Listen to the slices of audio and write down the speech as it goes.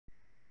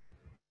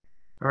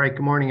All right,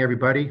 good morning,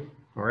 everybody,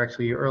 or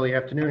actually early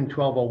afternoon,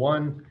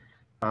 12:01.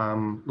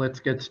 Let's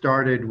get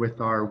started with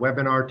our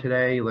webinar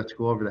today. Let's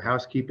go over the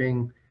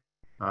housekeeping.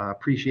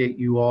 Appreciate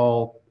you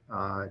all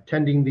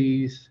attending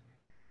these,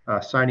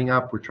 signing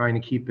up. We're trying to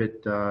keep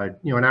it,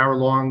 an hour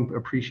long.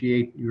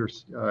 Appreciate your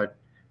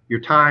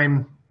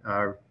time.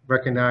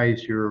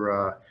 Recognize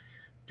you're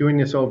doing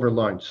this over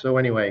lunch. So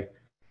anyway,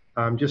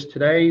 just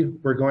today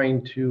we're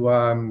going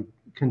to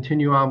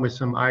continue on with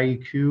some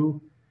IEQ,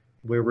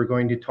 where we're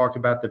going to talk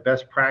about the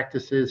best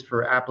practices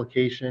for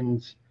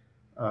applications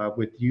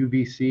with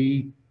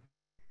UVC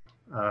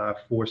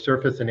for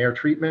surface and air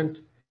treatment.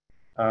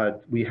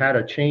 We had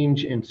a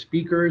change in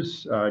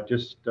speakers.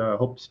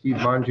 Hope Steve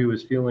Manju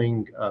is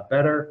feeling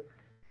better.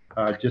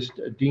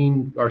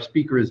 Dean, our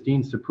speaker is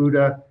Dean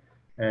Saputa,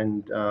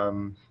 and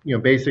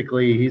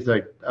basically he's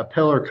a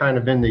pillar kind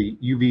of in the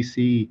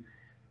UVC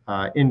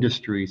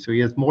industry. So he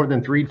has more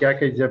than 3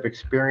 decades of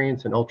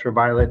experience in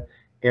ultraviolet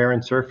air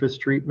and surface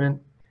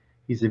treatment.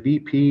 He's a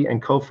VP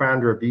and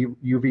co-founder of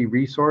UV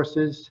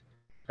Resources.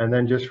 And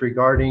then just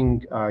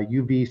regarding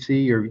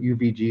UVC or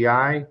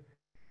UVGI,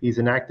 he's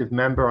an active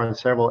member on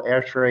several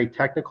ASHRAE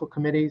technical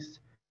committees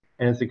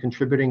and is a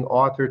contributing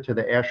author to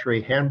the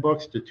ASHRAE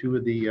handbooks, to 2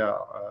 of the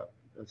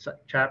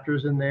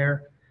chapters in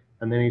there.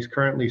 And then he's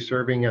currently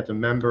serving as a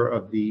member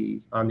of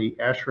on the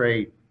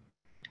ASHRAE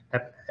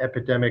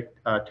Epidemic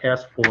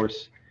Task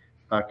Force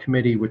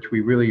Committee, which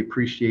we really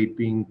appreciate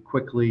being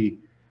quickly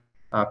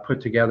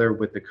put together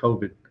with the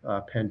COVID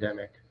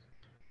pandemic.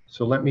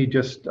 So let me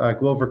just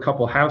go over a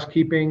couple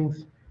housekeeping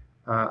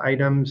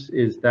items.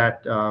 Is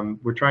that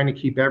we're trying to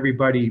keep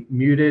everybody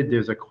muted.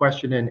 There's a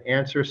question and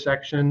answer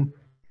section.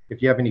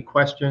 If you have any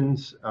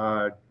questions,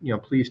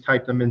 please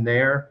type them in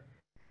there.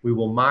 We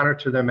will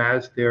monitor them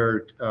as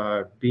they're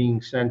being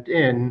sent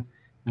in, and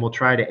we'll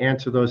try to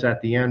answer those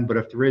at the end. But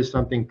if there is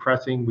something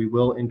pressing, we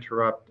will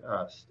interrupt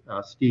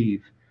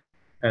Steve.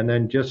 And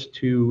then just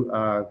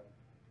to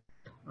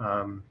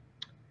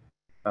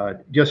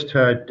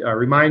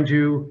remind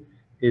you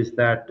is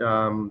that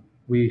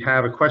we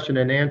have a question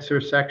and answer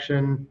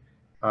section.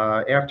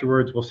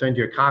 Afterwards, we'll send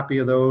you a copy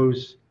of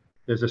those.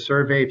 There's a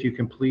survey, if you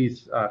can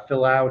please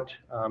fill out.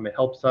 It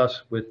helps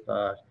us with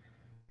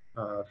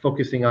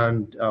focusing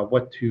on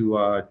what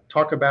to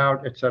talk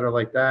about, et cetera,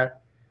 like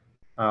that.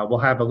 We'll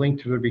have a link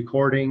to the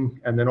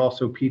recording, and then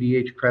also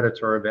PDH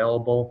credits are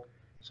available.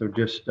 So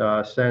just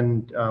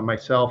send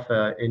myself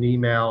an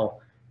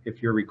email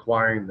if you're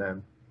requiring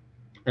them.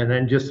 And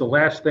then just the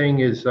last thing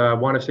is I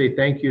want to say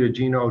thank you to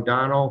Gina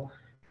O'Donnell.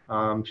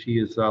 She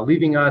is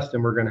leaving us,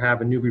 and we're going to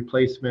have a new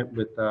replacement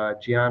with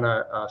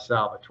Gianna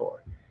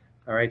Salvatore.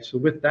 All right, so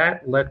with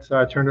that, let's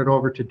turn it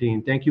over to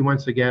Dean. Thank you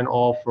once again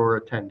all for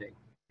attending.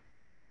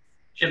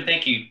 Jim,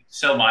 thank you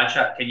so much.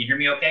 Can you hear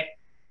me okay?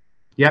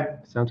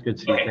 Yep, sounds good,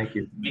 Steve. Okay. Thank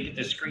you. Let me get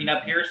the screen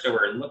up here so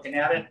we're looking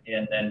at it,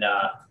 and then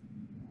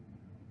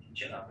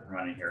get up and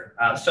running here.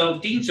 So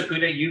Dean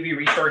Saputa, UV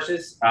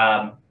Resources,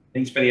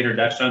 thanks for the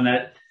introduction on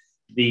that.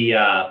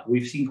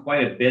 We've seen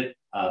quite a bit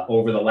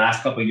over the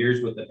last couple of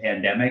years with the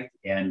pandemic,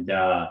 and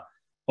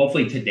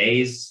hopefully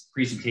today's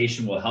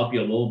presentation will help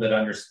you a little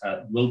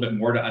bit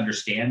more to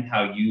understand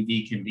how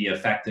UV can be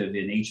effective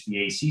in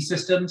HVAC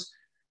systems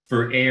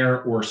for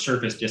air or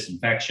surface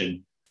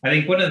disinfection. I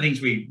think one of the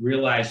things we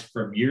realized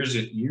from years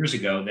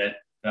ago that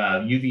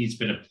UV has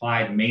been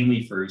applied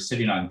mainly for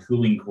sitting on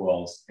cooling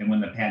coils, and when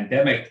the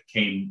pandemic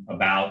came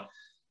about,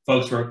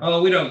 folks were,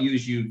 oh, we don't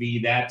use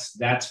UV,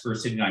 that's for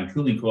sitting on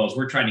cooling coils.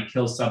 We're trying to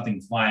kill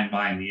something flying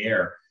by in the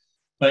air.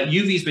 But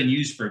UV's been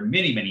used for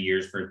many, many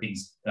years for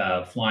things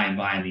flying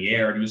by in the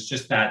air. And it was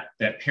just that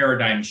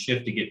paradigm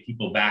shift to get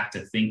people back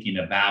to thinking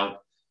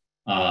about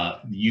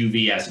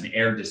UV as an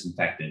air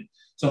disinfectant.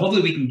 So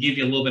hopefully we can give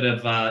you a little bit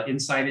of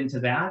insight into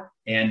that.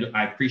 And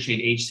I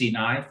appreciate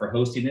HC&I for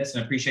hosting this,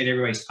 and I appreciate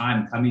everybody's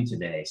time coming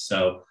today.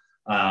 So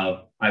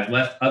I've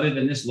left, other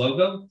than this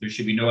logo, there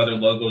should be no other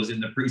logos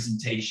in the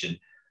presentation.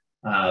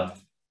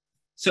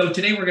 So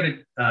today we're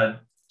going to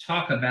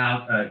talk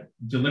about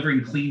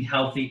delivering clean,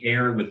 healthy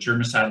air with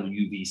germicidal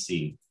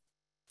UVC.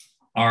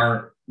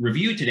 Our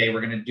review today,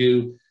 we're going to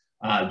do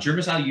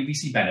germicidal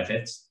UVC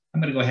benefits. I'm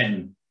going to go ahead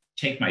and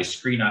take my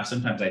screen off.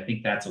 Sometimes I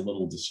think that's a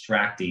little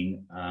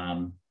distracting.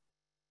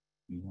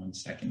 Give me 1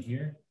 second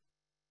here.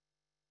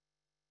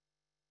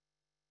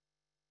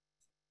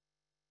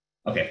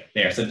 Okay,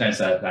 there. Sometimes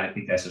I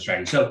think that's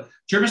distracting. So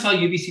germicidal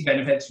UVC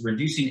benefits,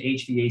 reducing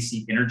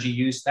HVAC energy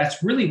use.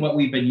 That's really what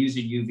we've been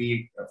using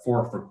UV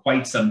for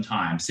quite some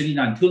time. Sitting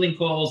on cooling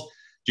coils,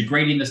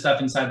 degrading the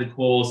stuff inside the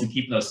coils, and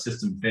keeping those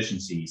system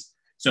efficiencies.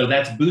 So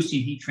that's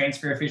boosting heat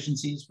transfer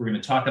efficiencies. We're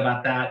going to talk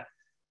about that.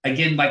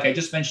 Again, like I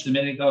just mentioned a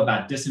minute ago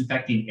about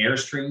disinfecting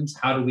airstreams.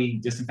 How do we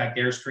disinfect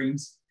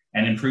airstreams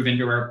and improve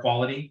indoor air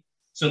quality?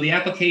 So the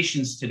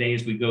applications today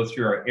as we go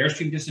through our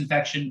airstream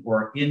disinfection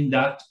or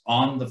induct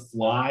on the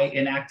fly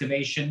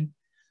inactivation,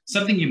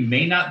 something you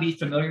may not be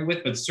familiar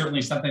with, but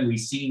certainly something we've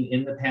seen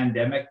in the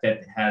pandemic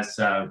that has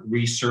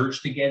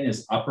resurged again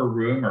is upper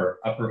room or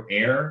upper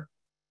air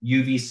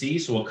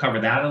UVC. So we'll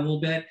cover that a little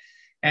bit.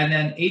 And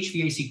then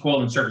HVAC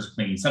coil and surface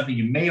cleaning, something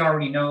you may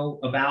already know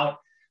about,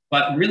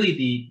 but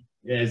really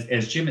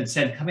as Jim had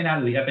said, coming out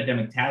of the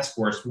epidemic task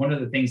force, one of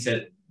the things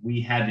that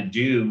we had to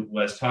do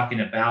was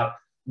talking about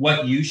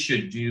what you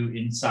should do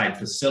inside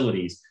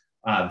facilities,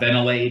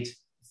 ventilate,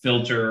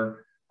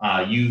 filter,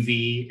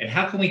 UV, and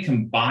how can we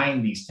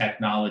combine these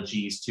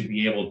technologies to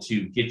be able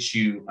to get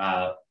you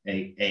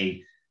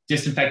a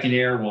disinfectant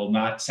air while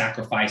not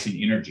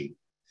sacrificing energy.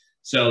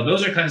 So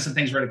those are kind of some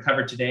things we're going to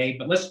cover today,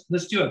 but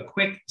let's do a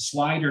quick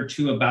slide or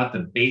two about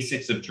the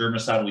basics of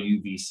germicidal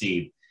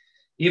UVC.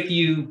 If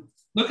you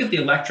look at the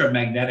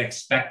electromagnetic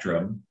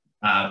spectrum,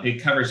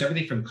 it covers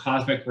everything from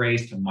cosmic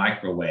rays to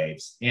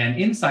microwaves.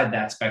 And inside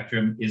that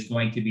spectrum is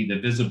going to be the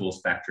visible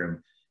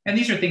spectrum. And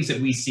these are things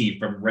that we see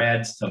from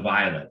reds to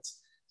violets.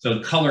 So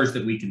colors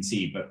that we can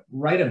see, but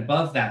right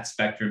above that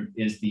spectrum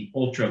is the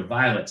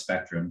ultraviolet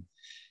spectrum.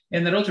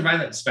 And that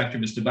ultraviolet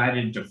spectrum is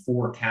divided into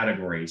 4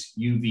 categories: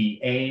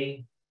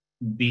 UVA,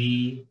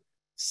 B,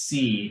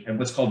 C, and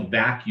what's called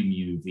vacuum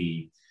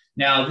UV.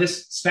 Now,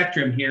 this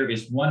spectrum here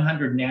is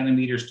 100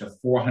 nanometers to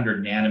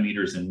 400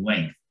 nanometers in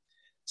length.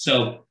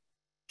 So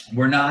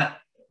when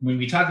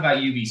we talk about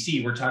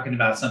UVC, we're talking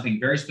about something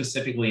very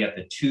specifically at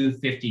the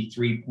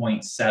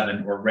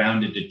 253.7 or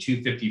rounded to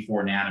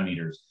 254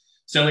 nanometers.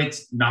 So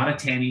it's not a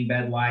tanning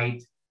bed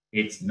light.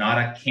 It's not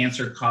a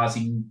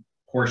cancer-causing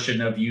portion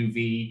of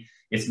UV.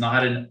 It's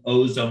not an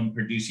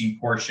ozone-producing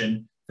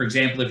portion. For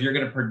example, if you're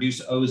going to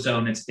produce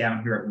ozone, it's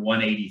down here at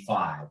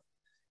 185.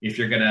 If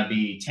you're going to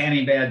be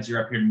tanning beds,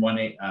 you're up here in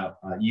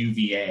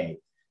UVA.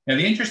 Now,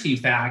 the interesting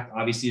fact,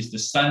 obviously, is the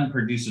sun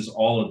produces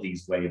all of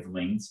these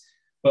wavelengths.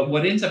 But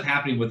what ends up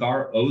happening with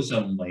our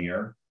ozone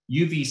layer,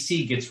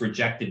 UVC gets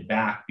rejected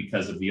back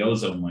because of the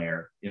ozone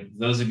layer. If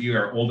those of you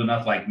are old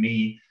enough like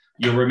me,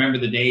 you'll remember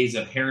the days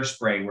of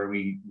hairspray where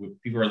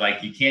people were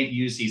like, you can't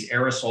use these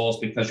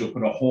aerosols because you'll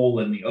put a hole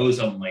in the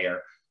ozone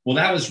layer. Well,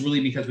 that was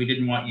really because we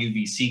didn't want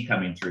UVC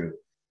coming through.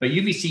 But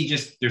UVC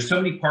there's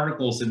so many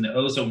particles in the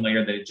ozone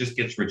layer that it just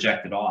gets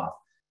rejected off.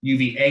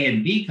 UVA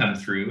and B come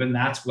through, and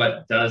that's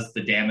what does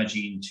the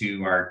damaging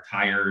to our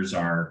tires,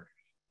 our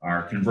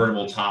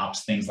convertible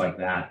tops, things like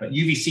that. But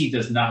UVC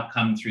does not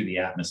come through the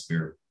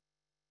atmosphere.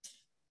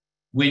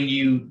 When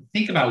you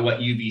think about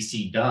what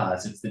UVC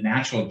does, it's the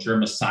natural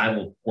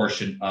germicidal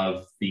portion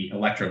of the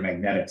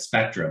electromagnetic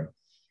spectrum.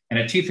 And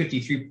at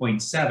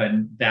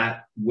 253.7,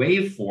 that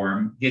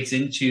waveform gets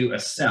into a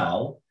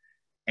cell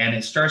and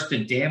it starts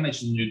to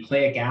damage the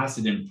nucleic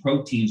acid and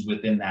proteins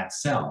within that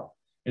cell.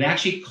 It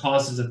actually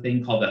causes a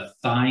thing called a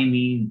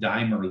thymine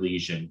dimer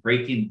lesion,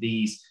 breaking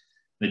the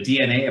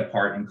DNA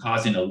apart and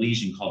causing a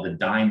lesion called a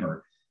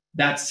dimer.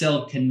 That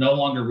cell can no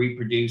longer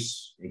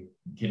reproduce, it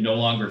can no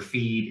longer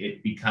feed,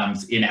 it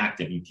becomes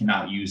inactive. You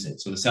cannot use it.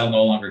 So the cell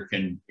no longer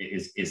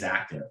is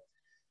active.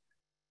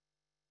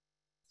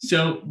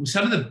 So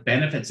some of the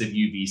benefits of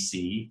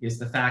UVC is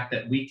the fact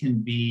that we can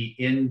be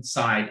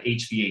inside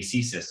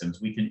HVAC systems.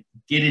 We can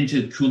get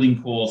into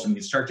cooling coils and we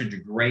can start to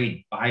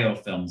degrade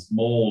biofilms,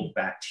 mold,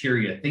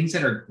 bacteria, things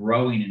that are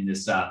growing in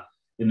this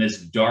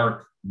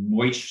dark,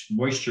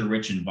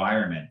 moisture-rich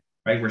environment.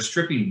 Right? We're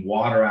stripping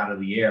water out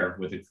of the air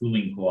with a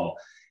cooling coil.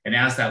 And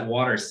as that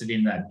water is sitting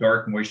in that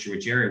dark,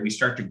 moisture-rich area, we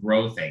start to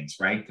grow things,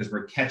 right? Because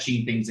we're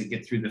catching things that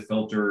get through the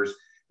filters.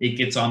 It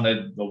gets on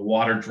the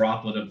water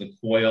droplet of the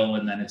coil,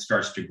 and then it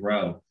starts to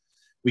grow.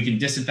 We can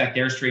disinfect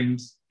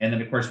airstreams. And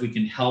then, of course, we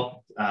can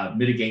help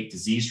mitigate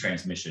disease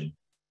transmission.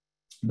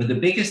 But the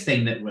biggest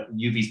thing that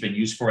UV's been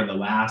used for in the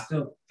last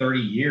 30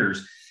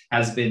 years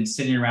has been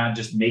sitting around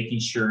just making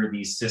sure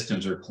these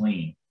systems are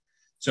clean.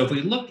 So if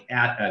we look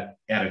at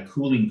a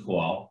cooling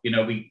coil,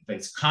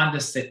 this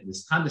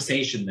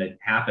condensation that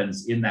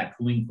happens in that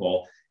cooling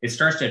coil, it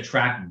starts to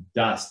attract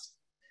dust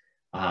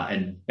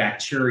and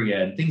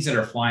bacteria and things that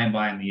are flying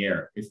by in the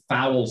air. It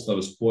fouls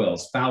those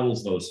coils,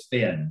 fouls those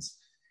fins.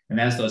 And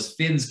as those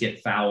fins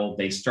get fouled,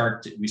 we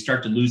start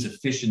to lose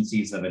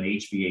efficiencies of an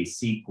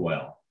HVAC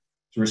coil.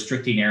 So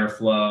restricting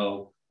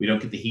airflow, we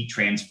don't get the heat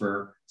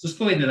transfer. So let's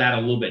go into that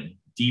a little bit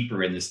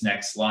deeper in this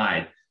next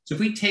slide. So if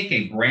we take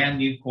a brand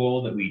new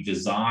coil that we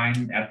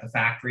designed at the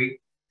factory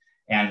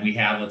and we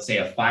have, let's say,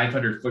 a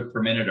 500 foot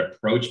per minute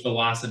approach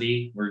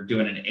velocity, we're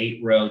doing an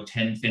 8-row,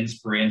 10 fins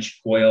per inch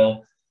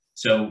coil.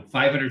 So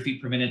 500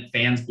 feet per minute,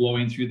 fans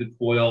blowing through the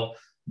coil.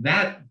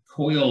 That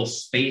coil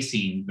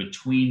spacing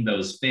between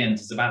those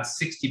fins is about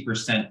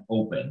 60%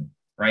 open,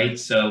 right?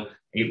 So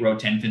 8-row,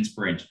 10 fins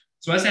per inch.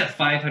 So as that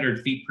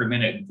 500 feet per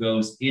minute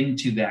goes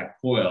into that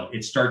coil,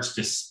 it starts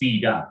to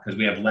speed up because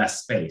we have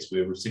less space.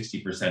 We were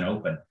 60%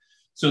 open.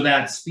 So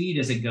that speed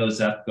as it goes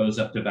up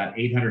to about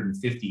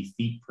 850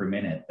 feet per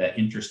minute, that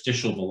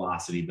interstitial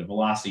velocity, the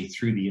velocity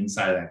through the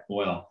inside of that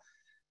coil.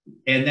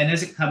 And then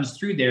as it comes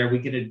through there, we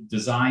get a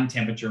design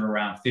temperature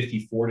around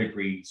 54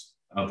 degrees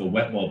of a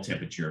wet bulb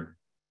temperature.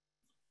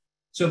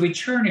 So if we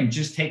turn and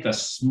just take a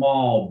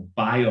small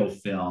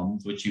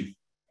biofilm, which you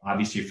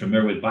obviously are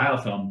familiar with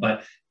biofilm,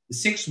 but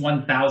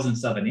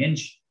 6/1000ths of an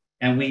inch,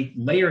 and we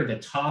layer the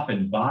top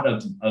and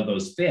bottom of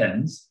those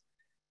fins,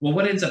 Well,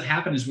 what ends up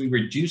happening is we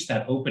reduce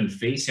that open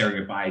face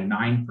area by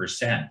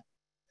 9%.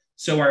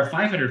 So our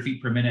 500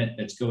 feet per minute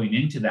that's going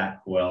into that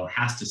coil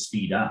has to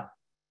speed up.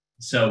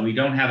 So we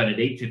don't have it at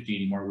 850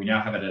 anymore. We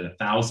now have it at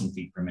 1,000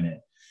 feet per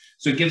minute.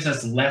 So it gives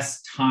us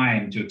less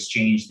time to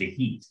exchange the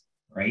heat,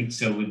 right?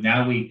 So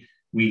now we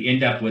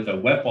end up with a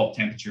wet bulb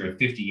temperature of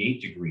 58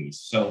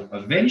 degrees. So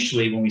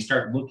eventually, when we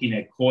start looking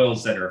at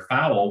coils that are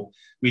foul,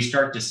 we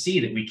start to see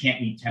that we can't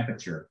meet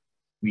temperature.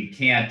 We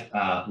can't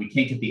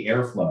get the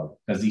airflow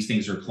because these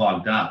things are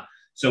clogged up.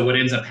 So what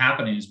ends up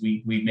happening is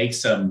we make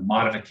some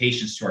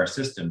modifications to our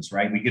systems,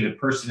 right? We get a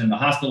person in the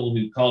hospital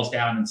who calls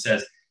down and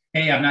says,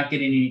 hey, I'm not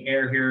getting any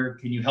air here.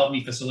 Can you help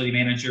me, facility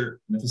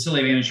manager? And the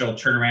facility manager will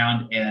turn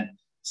around and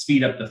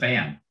speed up the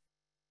fan.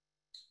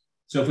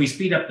 So if we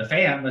speed up the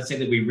fan, let's say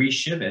that we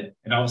reshiv it,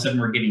 and all of a sudden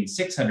we're getting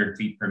 600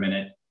 feet per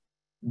minute,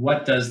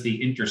 what does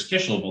the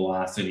interstitial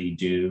velocity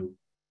do?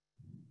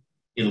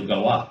 It'll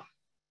go up.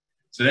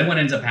 So then what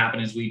ends up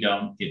happening is we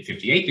don't get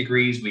 58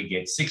 degrees, we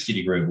get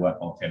 60-degree wet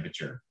bulb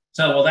temperature.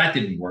 So, well, that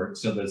didn't work.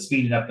 So the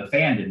speeding up the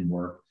fan didn't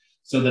work.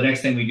 So the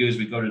next thing we do is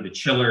we go to the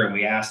chiller and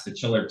we ask the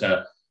chiller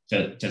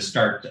to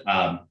start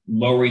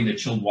lowering the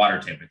chilled water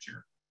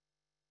temperature,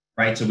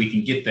 right? So we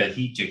can get the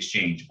heat to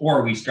exchange,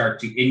 or we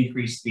start to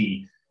increase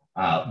the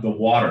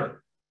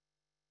water.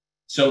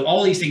 So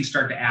all these things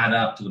start to add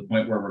up to the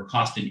point where we're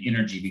costing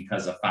energy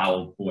because of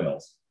foul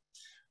coils.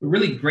 A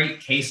really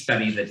great case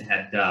study that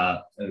had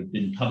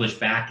been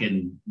published back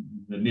in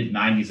the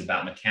mid-90s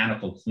about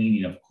mechanical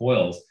cleaning of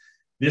coils.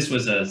 This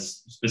was a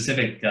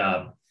specific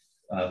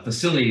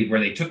facility where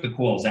they took the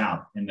coils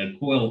out, and the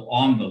coil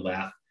on the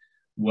left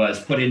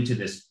was put into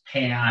this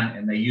pan,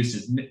 and they used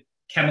this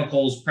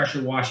chemicals,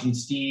 pressure washing,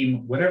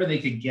 steam, whatever they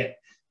could get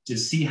to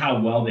see how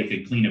well they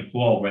could clean a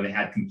coil where they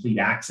had complete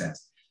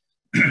access.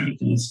 You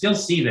can still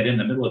see that in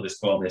the middle of this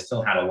coil, they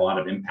still had a lot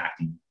of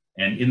impacting.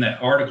 And in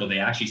that article, they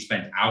actually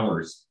spent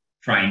hours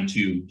trying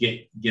to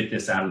get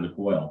this out of the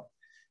coil.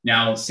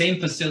 Now, same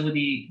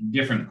facility,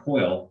 different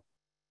coil.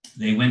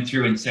 They went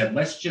through and said,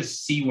 let's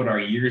just see what our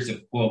years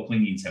of coil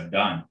cleanings have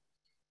done.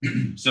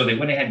 So they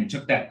went ahead and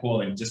took that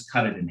coil and just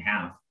cut it in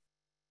half.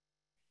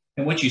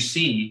 And what you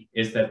see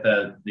is that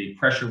the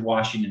pressure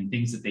washing and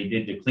things that they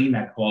did to clean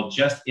that coil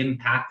just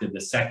impacted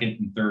the second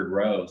and third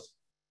rows.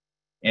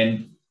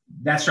 And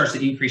that starts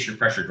to increase your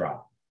pressure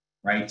drop,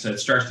 right? So it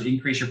starts to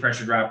increase your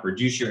pressure drop,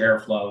 reduce your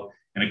airflow,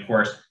 and of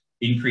course,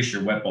 increase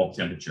your wet bulb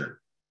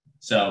temperature.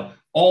 So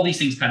all these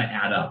things kind of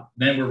add up.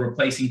 Then we're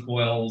replacing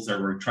coils,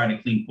 or we're trying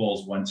to clean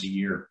coils once a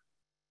year.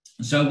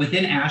 So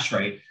within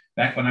ASHRAE,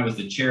 back when I was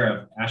the chair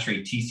of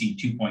ASHRAE TC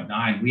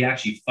 2.9, we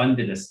actually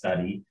funded a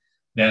study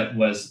that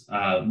was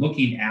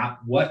looking at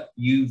what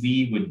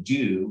UV would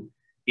do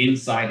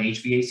inside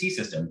HVAC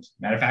systems.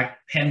 Matter of fact,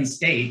 Penn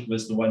State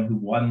was the one who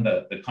won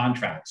the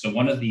contract. So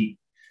one of the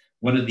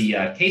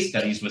case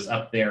studies was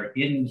up there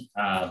in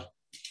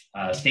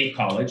State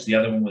College. The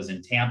other one was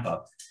in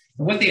Tampa.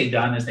 And what they had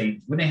done is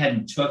they went ahead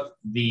and took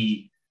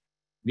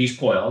these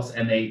coils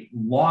and they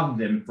logged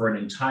them for an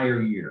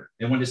entire year.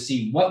 They wanted to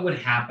see what would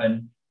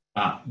happen,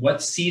 what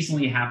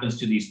seasonally happens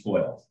to these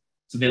coils.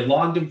 So they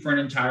logged them for an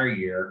entire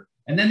year,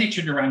 and then they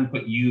turned around and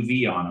put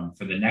UV on them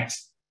for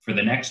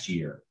the next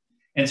year.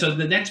 And so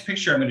the next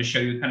picture I'm going to show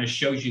you kind of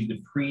shows you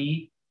the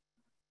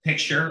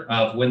pre-picture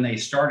of when they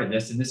started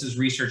this. And this is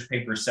research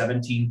paper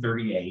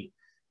 1738.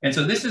 And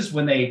so this is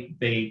when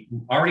they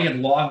already had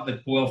logged the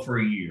coil for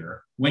a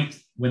year. When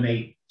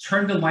they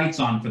turned the lights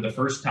on for the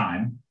first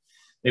time,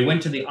 they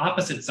went to the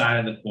opposite side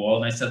of the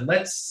coil and I said,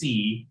 let's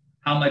see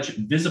how much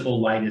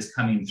visible light is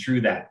coming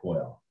through that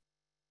coil.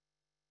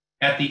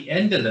 At the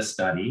end of the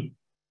study,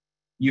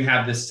 you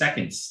have the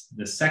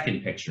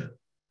second picture.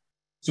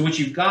 So what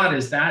you've got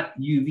is that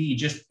UV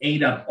just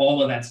ate up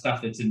all of that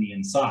stuff that's in the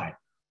inside.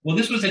 Well,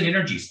 this was an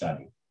energy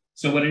study.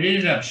 So what it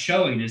ended up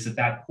showing is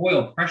that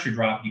coil pressure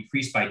drop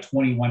decreased by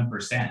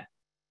 21%,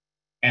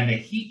 and the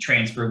heat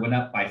transfer went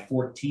up by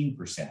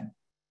 14%.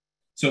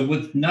 So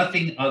with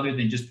nothing other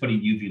than just putting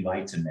UV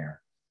lights in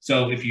there.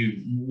 So if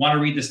you want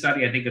to read the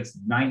study, I think it's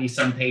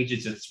 90-some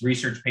pages. It's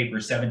research paper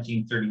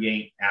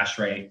 1738,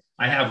 ASHRAE.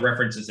 I have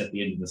references at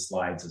the end of the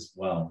slides as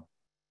well.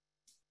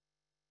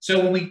 So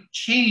when we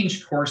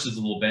change courses a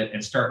little bit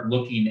and start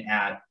looking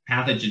at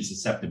pathogen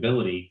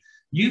susceptibility,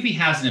 UV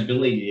has an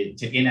ability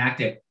to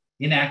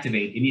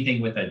inactivate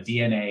anything with a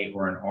DNA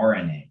or an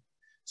RNA.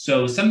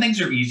 So some things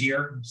are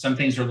easier, some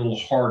things are a little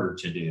harder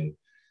to do.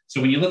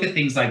 So when you look at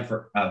things like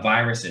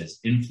viruses,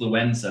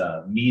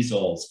 influenza,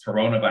 measles,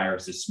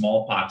 coronaviruses,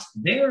 smallpox,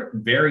 they're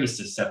very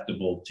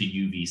susceptible to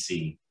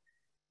UVC.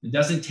 It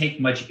doesn't take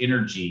much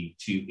energy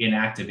to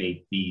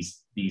inactivate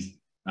these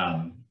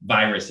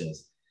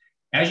viruses.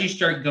 As you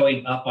start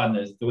going up on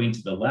this, going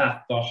to the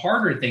left, the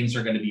harder things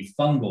are going to be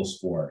fungal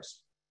spores,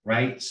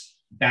 right?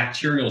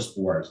 Bacterial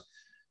spores.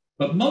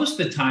 But most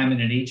of the time in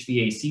an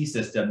HVAC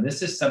system,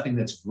 this is something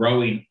that's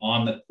growing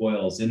on the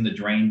coils, in the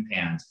drain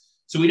pans.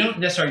 So we don't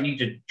necessarily need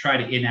to try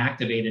to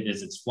inactivate it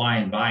as it's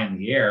flying by in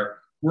the air.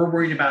 We're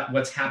worried about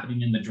what's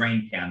happening in the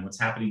drain pan, what's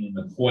happening in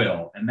the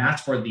coil. And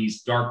that's where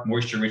these dark,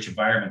 moisture-rich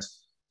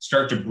environments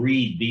start to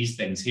breed these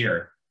things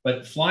here.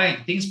 But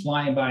things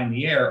flying by in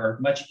the air are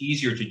much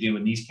easier to do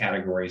in these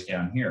categories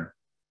down here.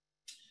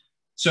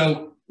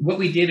 So what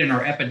we did in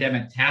our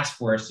epidemic task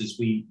force is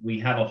we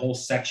have a whole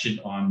section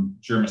on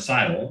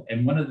germicidal.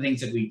 And one of the things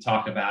that we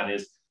talk about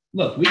is,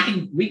 look, we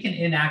can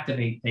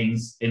inactivate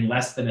things in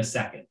less than a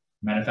second.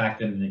 Matter of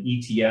fact, in the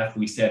ETF,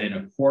 we said in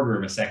a quarter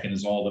of a second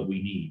is all that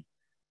we need.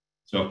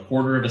 So a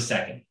quarter of a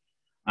second.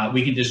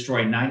 We can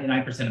destroy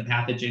 99% of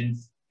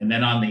pathogens. And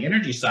then on the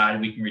energy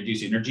side, we can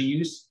reduce energy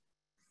use,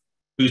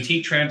 boost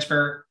heat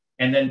transfer.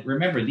 And then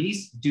remember,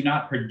 these do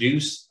not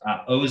produce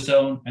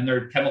ozone, and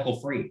they're chemical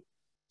free.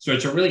 So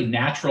it's a really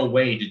natural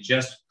way to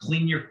just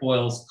clean your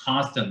coils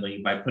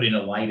constantly by putting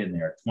a light in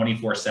there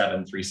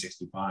 24/7,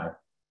 365.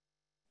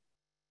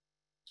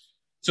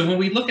 So when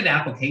we look at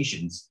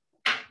applications,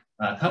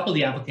 a couple of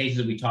the applications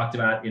that we talked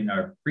about in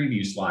our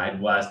preview slide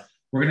was,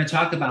 we're going to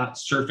talk about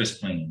surface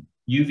cleaning,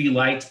 UV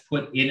lights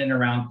put in and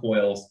around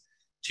coils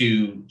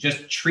to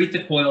just treat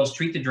the coils,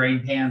 treat the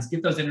drain pans,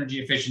 get those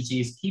energy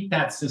efficiencies, keep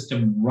that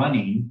system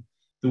running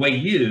the way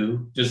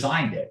you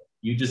designed it.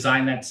 You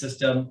designed that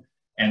system,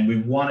 and we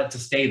want it to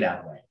stay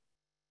that way.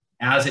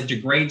 As it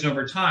degrades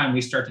over time,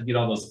 we start to get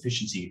all those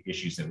efficiency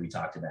issues that we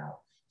talked about.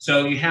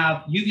 So you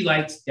have UV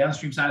lights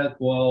downstream side of the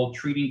coil,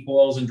 treating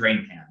coils and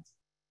drain pans.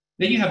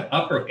 Then you have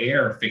upper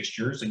air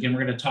fixtures. Again,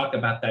 we're going to talk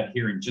about that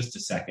here in just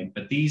a second,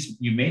 but these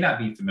you may not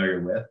be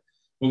familiar with.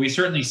 But we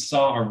certainly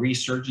saw a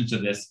resurgence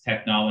of this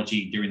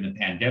technology during the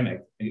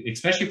pandemic,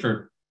 especially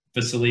for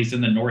facilities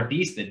in the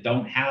Northeast that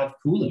don't have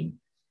cooling,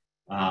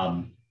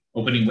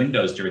 opening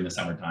windows during the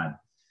summertime.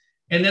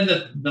 And then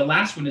the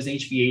last one is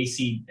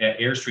HVAC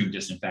airstream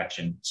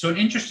disinfection. So an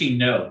interesting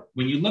note,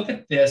 when you look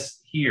at this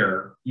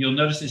here, you'll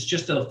notice it's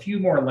just a few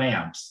more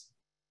lamps.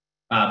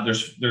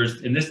 There's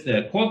in this,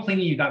 the coil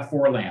cleaning, you got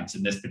 4 lamps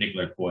in this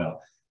particular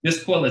coil.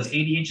 This coil is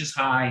 80 inches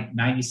high,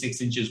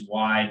 96 inches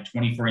wide,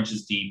 24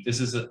 inches deep. This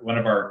is one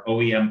of our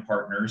OEM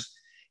partners.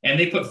 And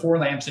they put 4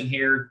 lamps in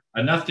here,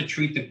 enough to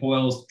treat the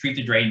coils, treat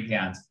the drain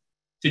pans.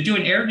 To do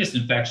an air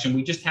disinfection,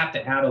 we just have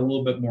to add a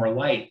little bit more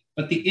light.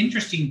 But the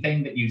interesting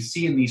thing that you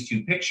see in these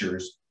 2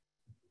 pictures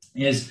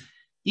is,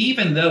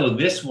 even though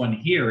this one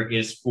here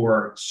is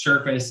for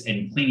surface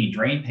and cleaning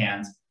drain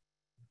pans,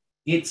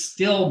 it's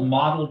still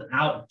modeled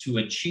out to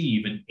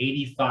achieve an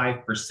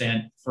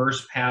 85%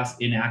 first pass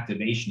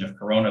inactivation of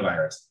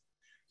coronavirus.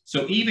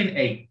 So even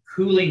a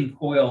cooling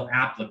coil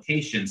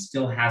application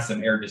still has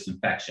some air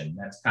disinfection.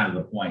 That's kind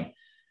of the point.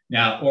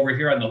 Now, over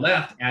here on the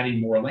left, adding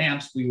more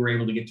lamps, we were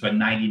able to get to a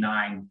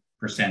 99%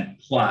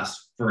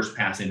 plus first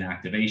pass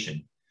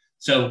inactivation.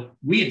 So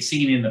we had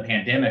seen in the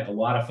pandemic a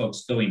lot of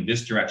folks going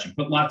this direction,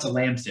 put lots of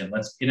lamps in,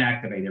 let's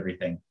inactivate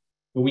everything.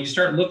 But when you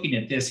start looking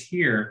at this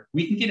here,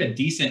 we can get a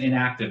decent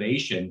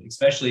inactivation,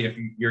 especially if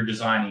you're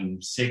designing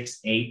 6,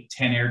 8,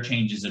 10 air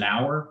changes an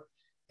hour,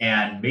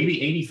 and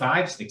maybe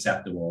 85 is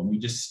acceptable. And we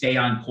just stay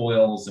on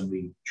coils and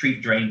we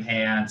treat drain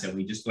pans, and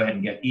we just go ahead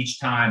and get, each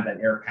time that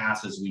air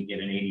passes, we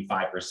get an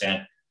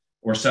 85%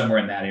 or somewhere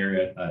in that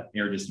area,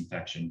 air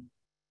disinfection.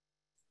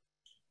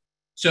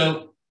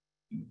 So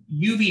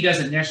UV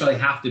doesn't necessarily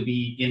have to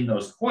be in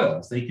those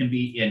coils. They can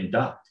be in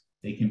duct.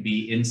 They can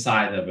be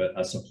inside of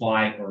a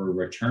supply or a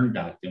return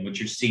duct. And what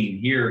you're seeing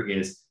here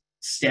is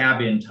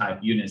stab-in type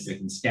units that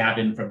can stab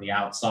in from the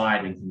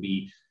outside and can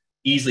be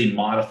easily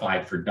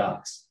modified for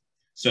ducts.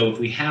 So if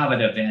we have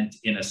an event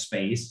in a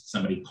space,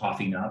 somebody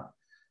coughing up,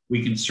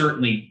 we can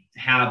certainly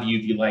have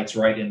UV lights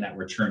right in that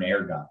return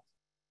air duct.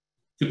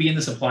 Could be in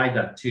the supply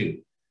duct too.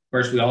 Of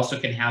course, we also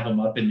can have them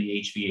up in the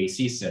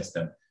HVAC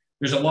system.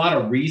 There's a lot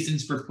of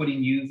reasons for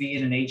putting UV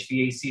in an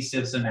HVAC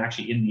system,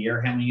 actually in the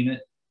air handling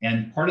unit.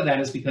 And part of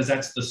that is because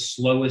that's the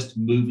slowest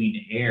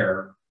moving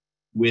air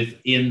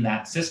within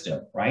that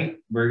system, right?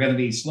 We're going to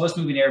be slowest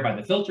moving air by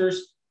the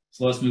filters,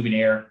 slowest moving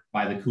air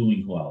by the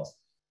cooling coils.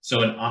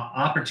 So an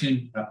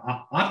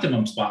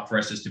optimum spot for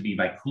us is to be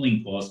by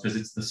cooling coils, because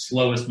it's the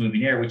slowest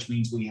moving air, which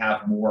means we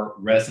have more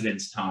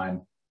residence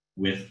time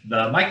with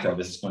the micro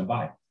this is going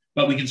by.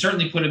 But we can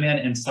certainly put them in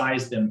and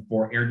size them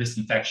for air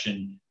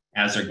disinfection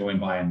as they're going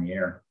by in the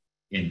air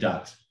in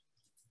duct.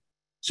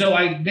 So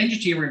I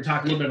mentioned to you, we're going to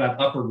talk a little bit about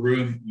upper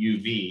room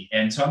UV.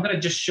 And so I'm going to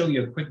just show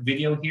you a quick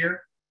video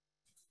here.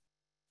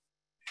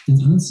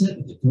 Since the onset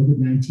of the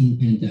COVID-19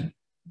 pandemic,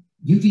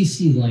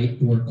 UVC light,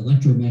 or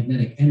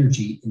electromagnetic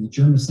energy in the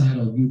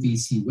germicidal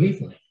UVC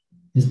wavelength,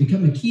 has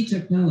become a key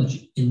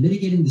technology in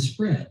mitigating the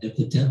spread of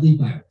the deadly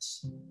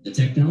virus. The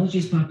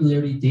technology's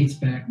popularity dates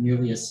back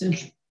nearly a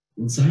century,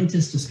 when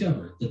scientists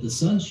discovered that the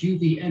sun's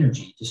UV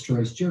energy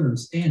destroys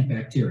germs and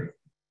bacteria.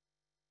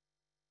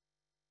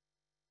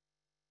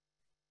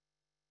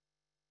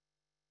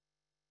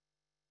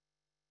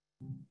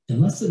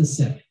 In less than a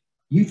second,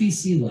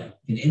 UVC light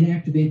can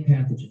inactivate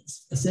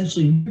pathogens,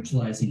 essentially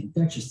neutralizing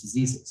infectious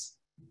diseases.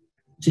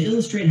 To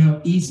illustrate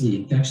how easily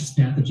infectious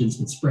pathogens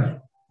can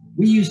spread,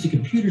 we used a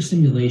computer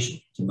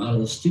simulation to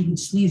model a student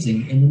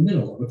sneezing in the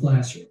middle of a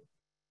classroom.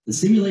 The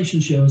simulation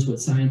shows what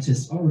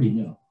scientists already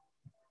know.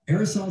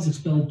 Aerosols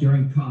expelled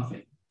during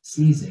coughing,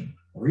 sneezing,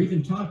 or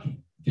even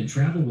talking can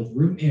travel with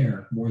room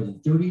air more than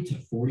 30 to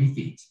 40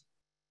 feet.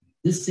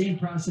 This same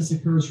process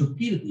occurs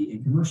repeatedly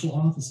in commercial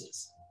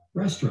offices,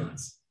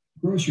 restaurants,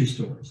 grocery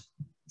stores,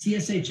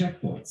 TSA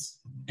checkpoints,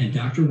 and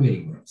doctor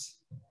waiting rooms.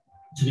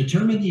 To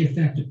determine the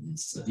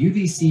effectiveness of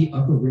UVC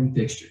upper room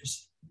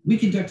fixtures, we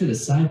conducted a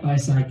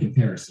side-by-side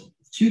comparison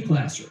of two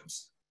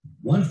classrooms,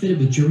 one fitted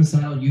with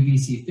germicidal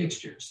UVC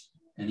fixtures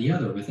and the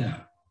other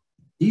without.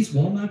 These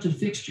wall-mounted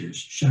fixtures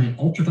shine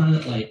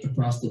ultraviolet light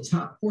across the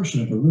top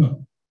portion of the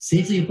room,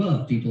 safely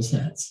above people's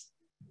heads.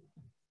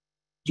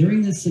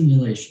 During this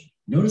simulation,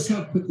 notice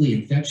how quickly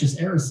infectious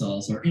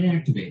aerosols are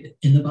inactivated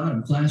in the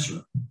bottom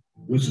classroom,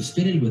 which is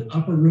fitted with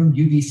upper room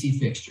UVC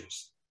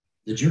fixtures.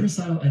 The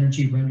germicidal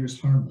energy renders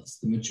harmless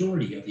the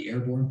majority of the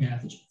airborne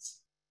pathogens.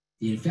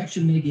 The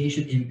infection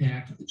mitigation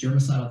impact of the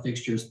germicidal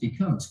fixtures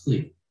becomes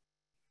clear.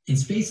 In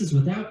spaces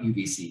without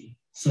UVC,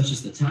 such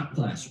as the top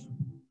classroom,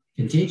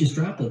 contagious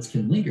droplets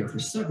can linger for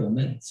several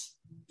minutes,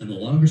 and the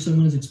longer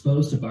someone is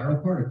exposed to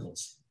viral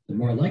particles, the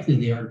more likely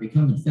they are to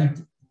become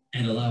infected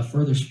and allow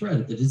further spread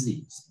of the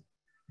disease.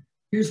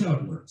 Here's how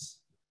it works.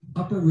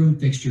 Upper room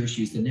fixtures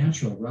use the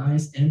natural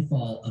rise and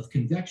fall of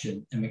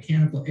convection and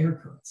mechanical air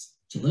currents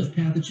to lift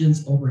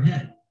pathogens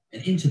overhead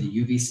and into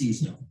the UVC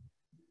zone.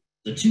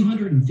 The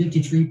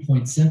 253.7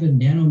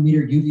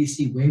 nanometer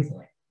UVC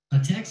wavelength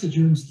attacks a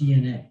germ's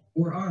DNA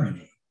or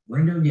RNA,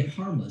 rendering it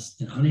harmless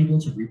and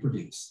unable to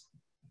reproduce.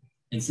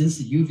 And since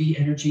the UV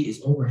energy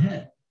is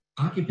overhead,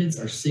 occupants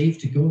are safe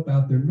to go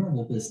about their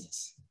normal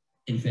business.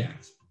 In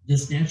fact,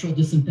 this natural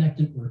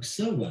disinfectant works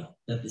so well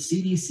that the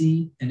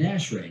CDC and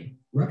ASHRAE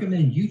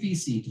recommend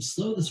UVC to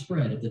slow the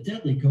spread of the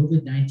deadly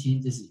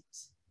COVID-19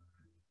 disease.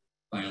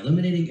 By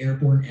eliminating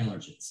airborne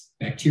allergens,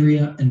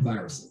 bacteria, and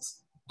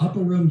viruses, upper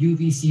room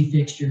UVC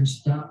fixtures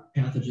stop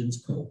pathogens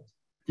cold.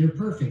 They're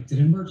perfect in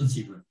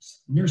emergency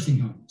rooms, nursing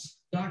homes,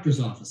 doctor's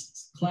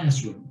offices,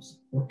 classrooms,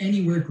 or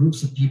anywhere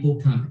groups of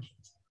people congregate.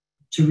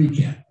 To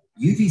recap,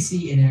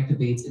 UVC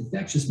inactivates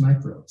infectious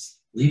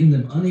microbes, leaving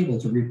them unable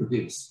to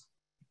reproduce.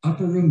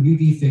 Upper room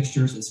UV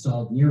fixtures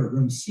installed near a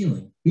room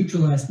ceiling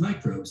neutralize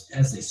microbes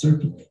as they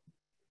circulate.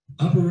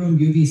 Upper room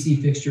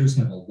UVC fixtures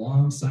have a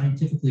long,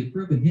 scientifically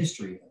proven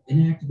history of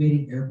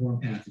inactivating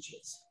airborne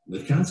pathogens,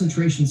 with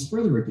concentrations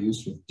further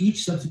reduced with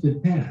each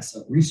subsequent pass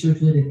of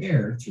recirculated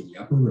air through the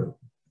upper room.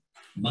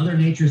 Mother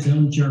Nature's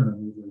own germ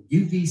remover,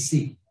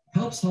 UVC,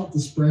 helps halt the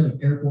spread of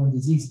airborne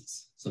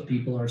diseases, so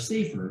people are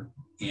safer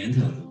and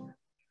healthier.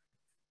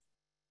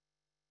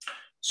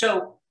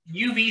 So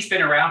UV's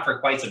been around for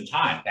quite some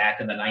time, back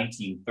in the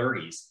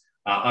 1930s.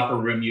 Upper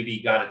room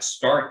UV got its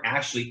start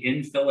actually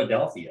in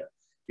Philadelphia.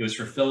 It was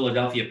for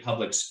Philadelphia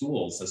Public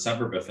Schools, a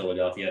suburb of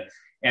Philadelphia.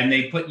 And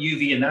they put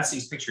UV, and that's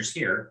these pictures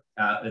here,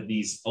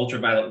 these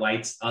ultraviolet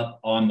lights up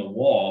on the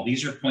wall.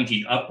 These are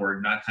pointing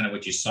upward, not kind of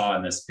what you saw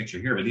in this picture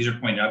here, but these are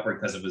pointing upward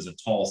because it was a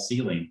tall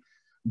ceiling.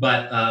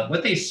 But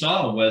what they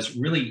saw was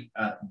really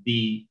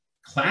the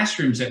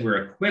classrooms that were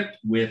equipped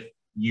with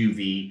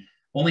UV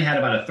only had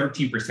about a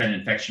 13%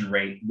 infection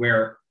rate,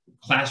 where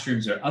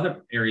classrooms or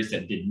other areas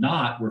that did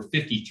not were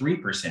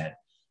 53%.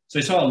 So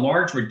I saw a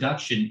large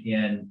reduction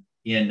in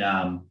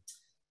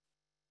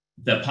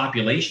the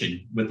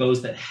population with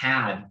those that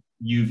had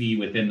UV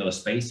within those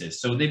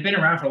spaces. So they've been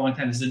around for a long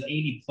time. This is an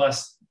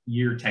 80+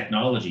 year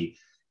technology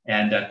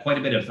and quite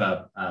a bit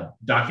of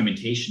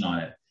documentation on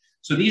it.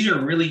 So these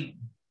are really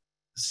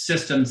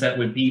systems that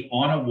would be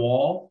on a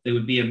wall. They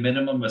would be a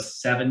minimum of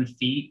 7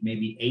 feet,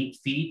 maybe 8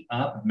 feet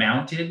up,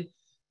 mounted.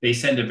 They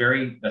send a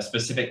very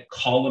specific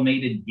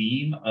collimated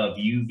beam of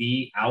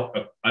UV out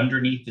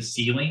underneath the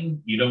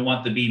ceiling. You don't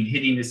want the beam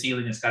hitting the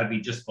ceiling. It's got to be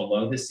just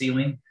below the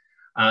ceiling.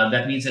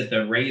 That means that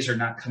the rays are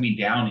not coming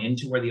down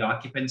into where the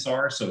occupants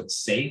are, so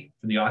it's safe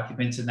for the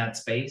occupants in that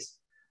space.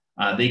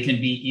 They can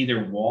be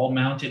either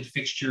wall-mounted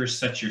fixtures,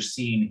 such you're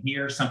seeing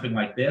here, something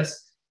like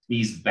this.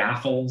 These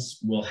baffles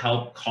will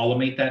help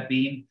collimate that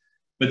beam.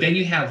 But then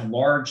you have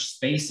large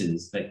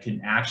spaces that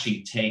can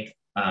actually take,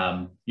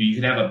 you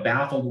could have a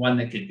baffled one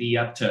that could be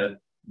up to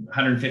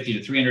 150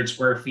 to 300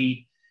 square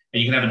feet.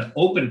 And you can have an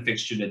open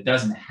fixture that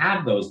doesn't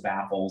have those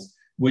baffles,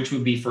 which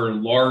would be for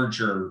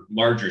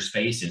larger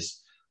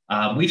spaces.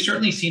 We've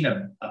certainly seen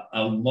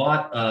a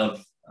lot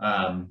of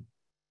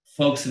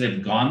folks that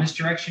have gone this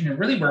direction. And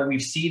really where we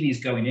see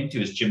these going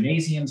into is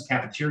gymnasiums,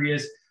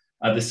 cafeterias.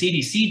 The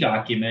CDC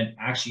document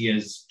actually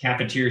is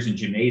cafeterias and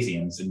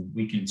gymnasiums, and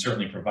we can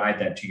certainly provide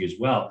that to you as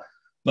well.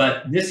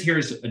 But this here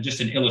is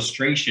just an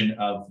illustration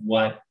of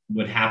what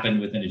would happen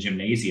within a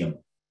gymnasium.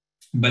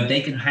 But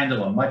they can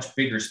handle a much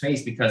bigger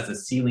space because the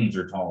ceilings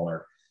are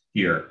taller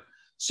here.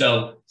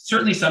 So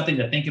certainly something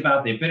to think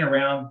about. They've been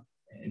around.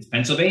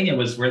 Pennsylvania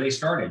was where they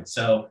started,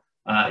 so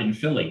in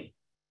Philly.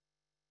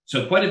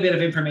 So quite a bit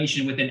of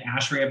information within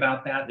ASHRAE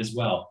about that as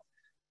well.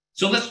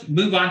 So let's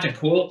move on to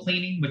coil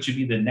cleaning, which would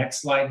be the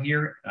next slide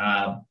here.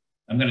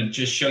 I'm going to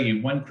just show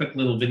you one quick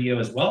little video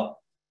as well.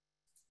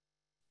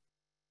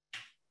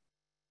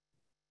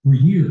 For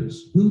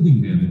years,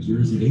 building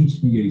managers and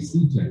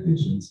HVAC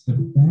technicians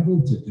have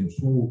battled to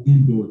control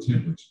indoor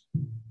temperature.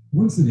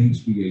 Once an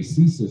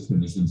HVAC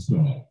system is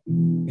installed,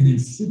 an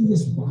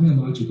insidious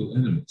biological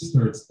enemy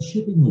starts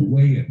chipping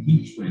away at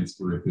heat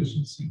transfer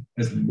efficiency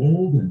as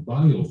mold and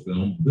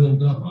biofilm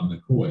build up on the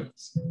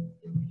coils.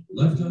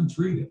 Left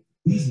untreated,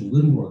 these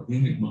little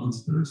organic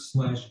monsters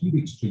slash heat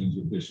exchange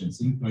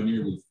efficiency by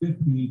nearly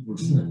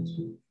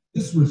 15%.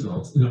 This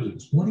results in up to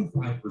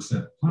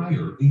 25%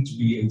 higher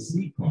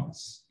HVAC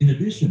costs, in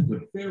addition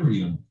to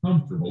very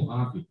uncomfortable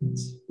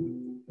occupants.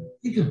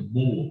 Think of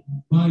mold,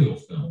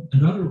 biofilm,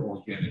 and other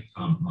organic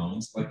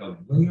compounds like a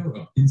layer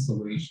of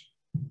insulation.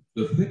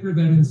 The thicker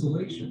that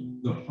insulation,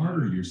 the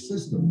harder your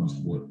system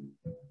must work.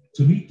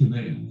 To meet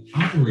demand,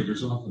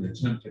 operators often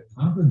attempt to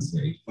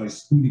compensate by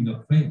speeding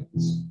up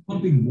fans,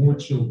 pumping more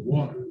chilled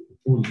water,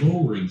 or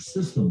lowering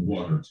system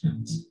water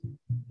temps.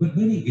 But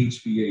many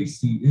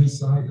HVAC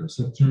insiders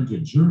have turned to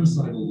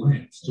germicidal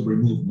lamps to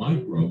remove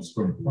microbes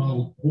from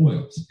fouled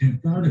coils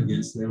and guard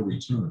against their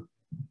return.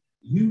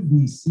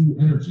 UVC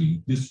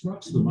energy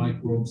disrupts the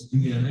microbe's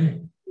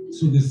DNA,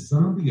 so this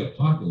zombie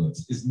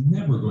apocalypse is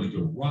never going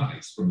to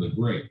rise from the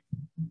grave.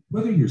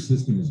 Whether your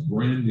system is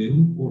brand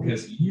new or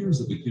has years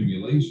of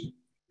accumulation,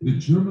 the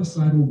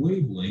germicidal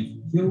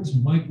wavelength kills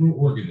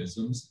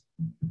microorganisms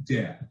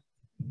dead.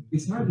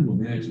 It's hard to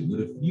imagine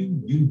that a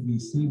few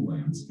UVC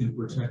lamps can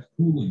protect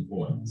cooling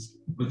coils,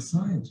 but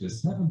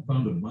scientists haven't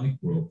found a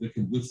microbe that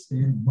can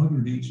withstand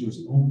Mother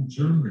Nature's own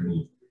germ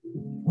removal.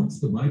 Once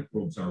the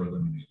microbes are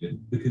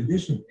eliminated, the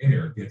conditioned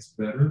air gets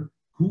better,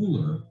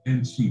 cooler,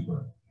 and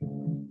cheaper.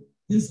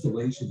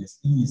 Installation is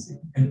easy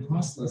and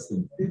costs less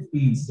than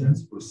 15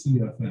 cents per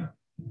CFM.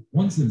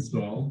 Once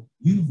installed,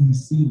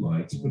 UVC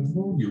lights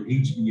patrol your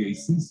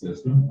HVAC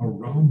system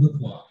around the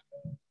clock.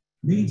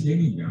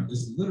 Maintaining them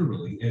is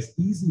literally as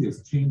easy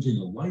as changing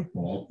a light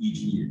bulb each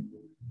year.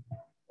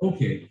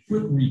 Okay,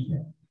 quick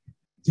recap.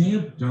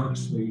 Damp, dark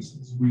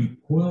spaces breed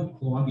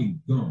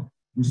coil-clogging gunk,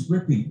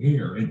 restricting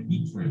air and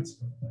heat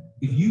transfer.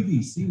 If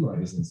UVC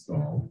light is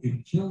installed,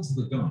 it kills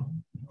the gunk,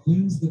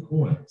 cleans the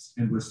coils,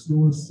 and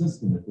restores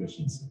system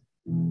efficiency.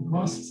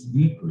 Costs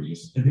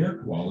decrease and air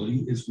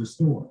quality is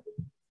restored.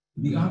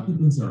 The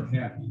occupants are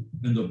happy,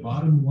 and the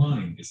bottom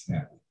line is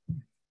happy.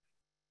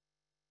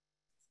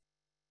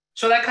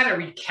 So that kind of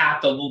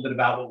recapped a little bit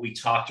about what we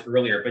talked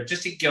earlier, but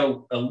just to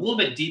go a little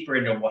bit deeper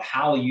into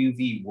how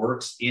UV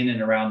works in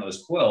and around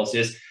those coils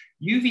is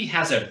UV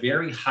has a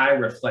very high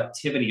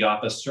reflectivity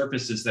off of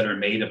surfaces that are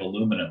made of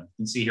aluminum. You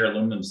can see here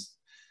aluminum's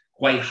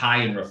quite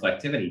high in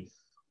reflectivity.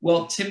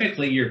 Well,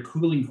 typically your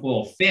cooling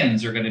coil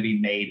fins are going to be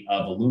made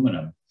of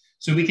aluminum.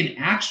 So we can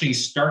actually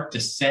start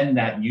to send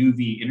that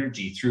UV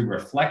energy through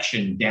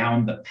reflection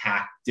down the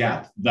pack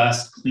depth,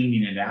 thus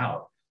cleaning it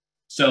out.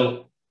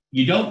 So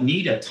you don't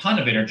need a ton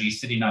of energy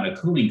sitting on a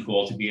cooling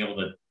coil to be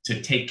able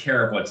to take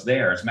care of what's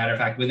there. As a matter of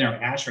fact, within our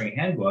ASHRAE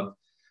handbook,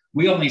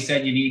 we only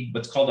said you need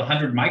what's called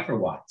 100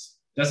 microwatts.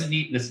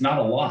 That's not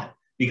a lot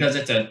because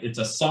it's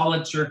a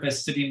solid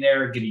surface sitting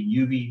there getting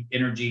UV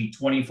energy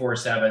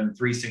 24/7,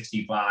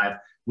 365.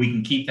 We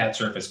can keep that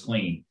surface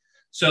clean.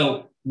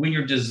 So when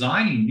you're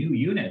designing new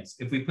units,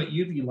 if we put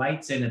UV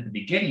lights in at the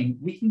beginning,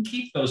 we can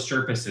keep those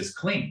surfaces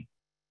clean,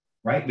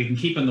 right? We can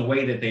keep them the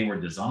way that they were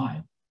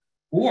designed.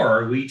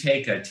 Or we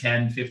take a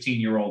 10,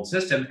 15-year-old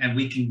system and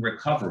we can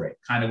recover it,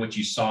 kind of what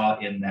you saw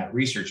in that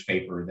research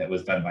paper that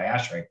was done by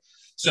ASHRAE.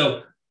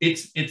 So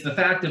it's the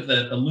fact of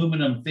the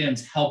aluminum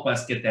fins help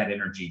us get that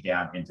energy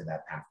down into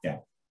that pack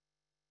depth.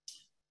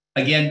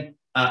 Again,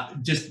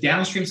 just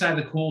downstream side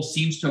of the coil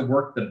seems to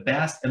work the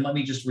best. And let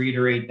me just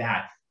reiterate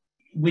that.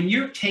 When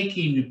you're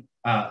taking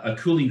a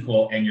cooling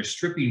coil and you're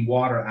stripping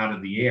water out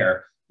of the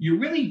air, you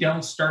really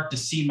don't start to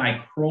see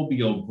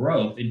microbial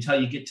growth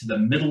until you get to the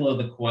middle of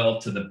the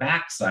coil to the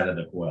back side of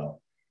the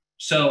coil.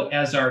 So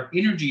as our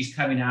energy is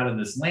coming out of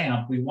this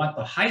lamp, we want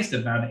the highest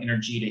amount of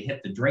energy to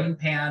hit the drain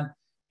pan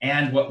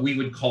and what we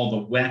would call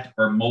the wet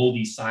or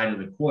moldy side of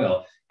the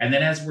coil. And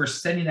then as we're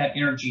sending that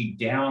energy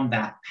down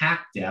that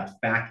pack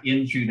depth back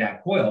in through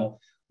that coil,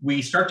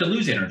 we start to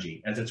lose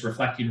energy as it's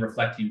reflecting.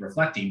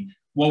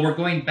 Well, we're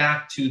going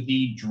back to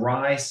the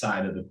dry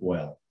side of the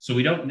coil. So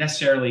we don't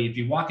necessarily, if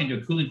you walk into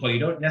a cooling coil, you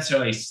don't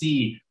necessarily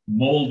see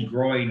mold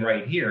growing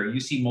right here. You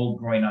see mold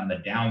growing on the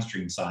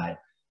downstream side,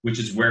 which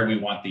is where we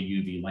want the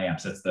UV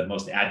lamps. That's the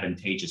most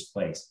advantageous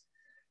place.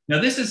 Now,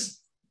 this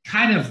is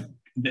kind of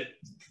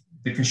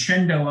the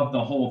crescendo of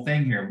the whole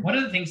thing here. One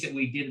of the things that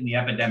we did in the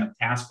epidemic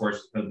task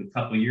force a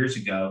couple of years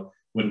ago,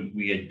 when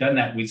we had done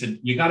that, we said,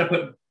 you got to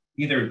put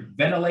either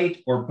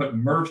ventilate or put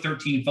MERV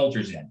 13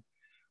 filters in.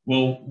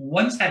 Well,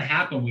 once that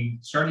happened, we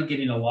started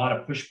getting a lot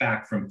of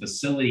pushback from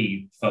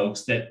facility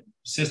folks that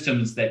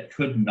systems that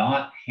could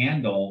not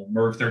handle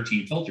MERV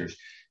 13 filters.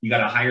 You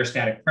got a higher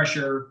static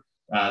pressure,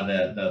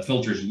 the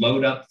filters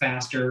load up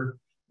faster,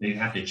 they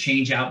have to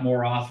change out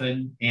more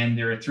often, and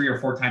they're 3 or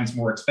 4 times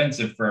more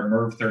expensive for a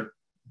MERV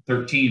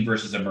 13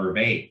 versus a MERV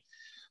 8.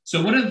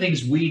 So one of the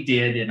things we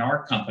did in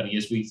our company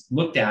is we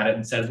looked at it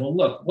and said, well,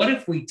 look, what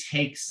if we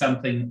take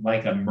something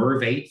like a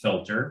MERV 8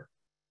 filter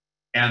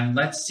and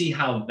let's see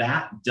how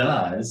that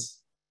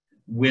does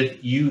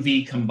with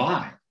UV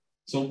combined.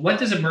 So what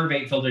does a MERV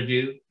 8 filter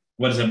do?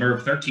 what does a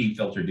MERV 13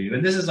 filter do?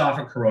 And this is off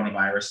of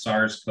coronavirus,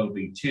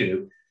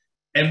 SARS-CoV-2.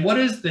 And what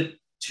is the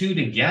two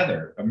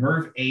together, a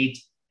MERV 8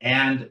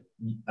 and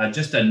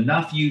just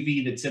enough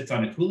UV that sits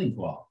on a cooling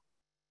coil,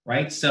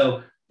 right?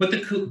 So put the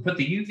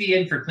UV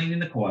in for cleaning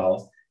the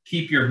coils,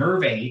 keep your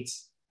MERV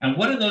 8s, and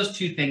what do those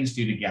two things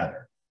do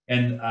together?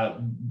 And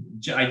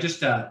I just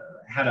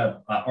had an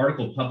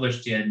article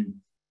published in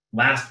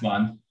last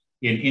month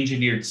in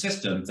Engineered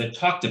Systems that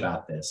talked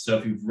about this. So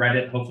if you've read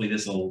it, hopefully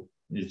this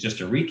is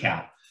just a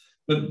recap.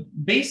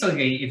 But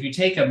basically, if you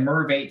take a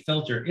MERV 8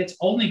 filter, it's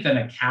only going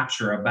to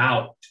capture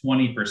about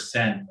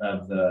 20%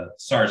 of the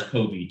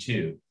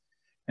SARS-CoV-2.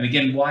 And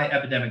again, why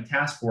Epidemic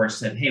Task Force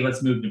said, hey,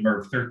 let's move to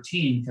MERV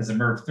 13, because a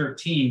MERV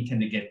 13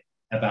 can get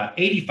about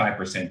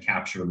 85%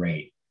 capture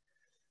rate.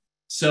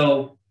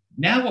 So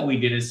now what we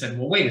did is said,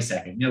 well, wait a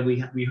second. You know,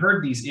 we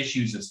heard these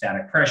issues of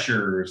static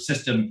pressure,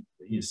 system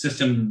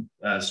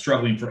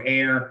struggling for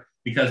air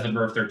because of the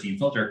MERV 13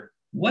 filter.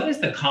 What does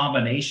the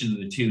combination of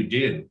the two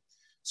do?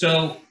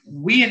 So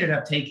we ended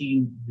up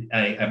taking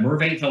a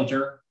MERV 8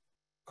 filter,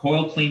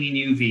 coil cleaning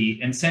UV,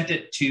 and sent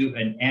it to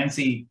an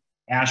ANSI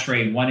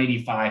ASHRAE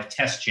 185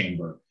 test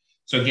chamber.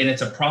 So again,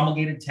 it's a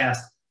promulgated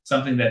test,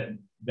 something that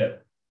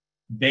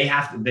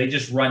they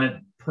just run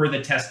it per the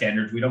test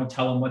standards. We don't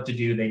tell them what to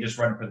do. They just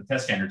run it per the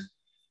test standards.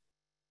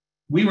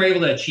 We were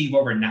able to achieve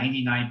over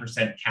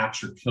 99%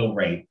 capture kill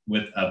rate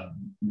with a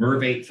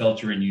MERV 8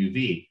 filter and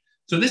UV.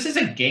 So this is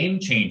a game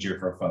changer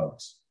for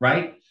folks,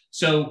 right?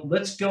 So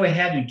let's go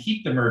ahead and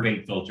keep the MERV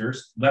 8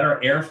 filters, let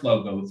our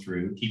airflow go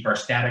through, keep our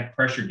static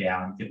pressure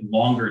down, get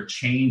longer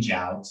change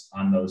outs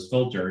on those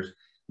filters.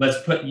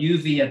 Let's put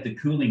UV at the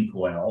cooling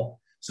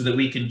coil so that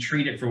we can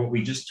treat it for what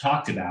we just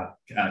talked about,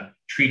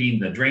 treating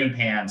the drain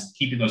pans,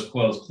 keeping those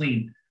coils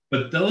clean.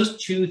 But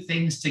those two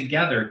things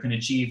together can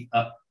achieve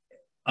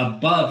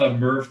above a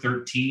MERV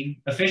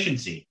 13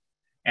 efficiency.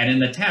 And in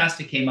the test,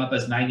 it came up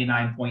as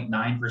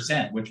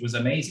 99.9%, which was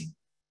amazing.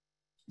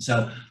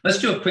 So let's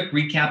do a quick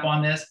recap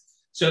on this.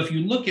 So if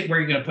you look at where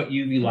you're going to put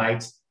UV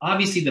lights,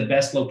 obviously the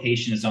best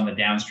location is on the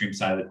downstream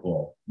side of the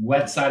coil.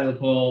 Wet side of the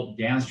coil,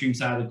 downstream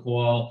side of the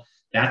coil,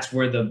 that's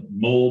where the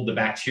mold, the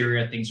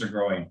bacteria, things are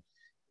growing.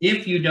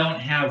 If you don't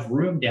have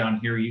room down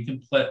here, you can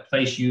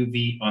place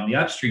UV on the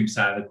upstream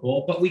side of the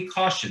coil, but we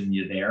caution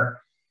you there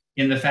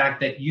in the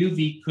fact that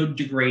UV could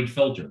degrade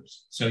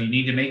filters. So you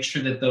need to make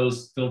sure that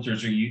those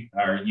filters are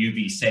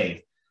UV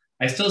safe.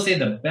 I still say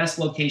the best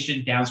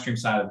location downstream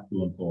side of the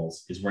cooling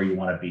coils is where you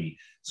want to be.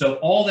 So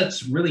all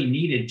that's really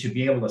needed to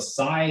be able to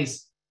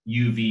size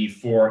UV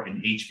for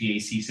an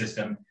HVAC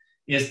system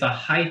is the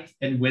height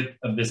and width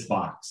of this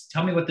box.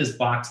 Tell me what this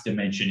box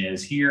dimension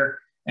is here,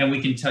 and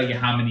we can tell you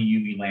how many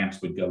UV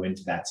lamps would go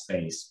into that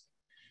space.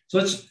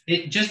 So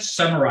just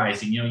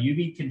summarizing, you know,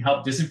 UV can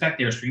help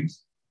disinfect airstreams.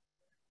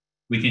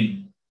 We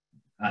can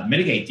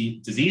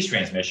mitigate disease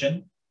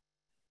transmission.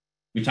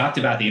 We talked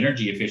about the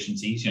energy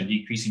efficiencies, you know,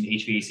 decreasing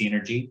HVAC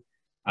energy,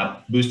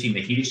 boosting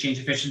the heat exchange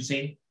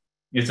efficiency.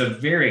 It's a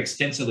very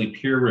extensively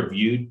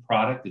peer-reviewed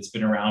product. It's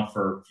been around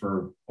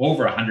for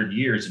over 100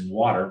 years in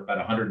water, about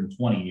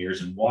 120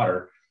 years in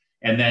water.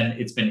 And then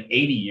it's been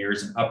 80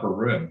 years in upper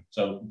room.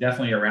 So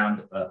definitely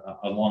around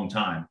a long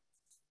time.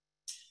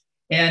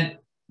 And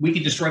we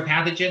can destroy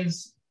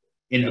pathogens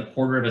in a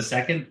quarter of a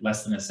second,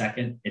 less than a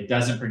second. It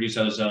doesn't produce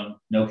ozone,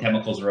 no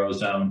chemicals or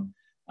ozone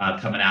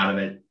coming out of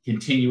it.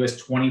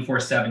 Continuous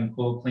 24/7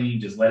 coil cleaning,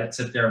 just let it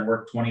sit there and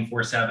work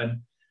 24/7.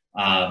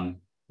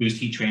 Boost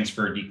heat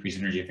transfer, decrease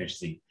energy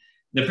efficiency.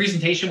 The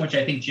presentation, which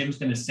I think Jim's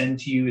going to send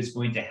to you, is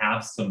going to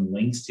have some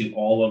links to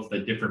all of the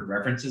different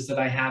references that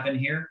I have in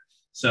here.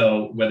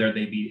 So whether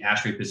they be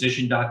ASHRAE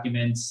position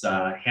documents,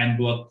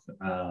 handbook,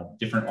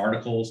 different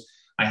articles,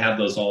 I have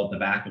those all at the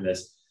back of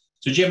this.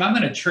 So Jim, I'm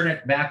going to turn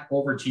it back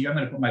over to you. I'm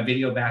going to put my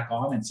video back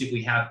on and see if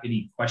we have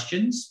any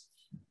questions.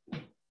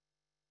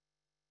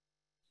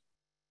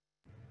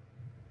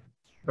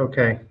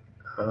 Okay.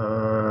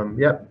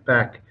 Yep,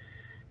 back.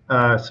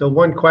 So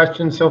one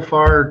question so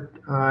far,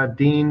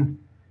 Dean.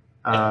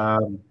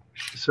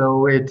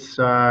 So it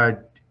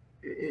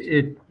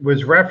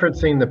was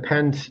referencing the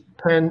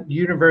Penn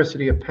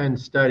University of Penn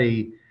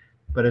study,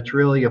 but it's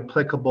really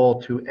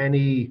applicable to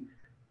any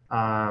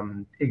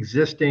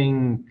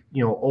existing,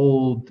 you know,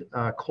 old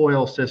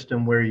coil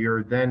system where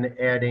you're then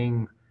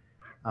adding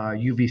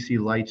UVC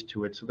lights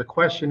to it. So the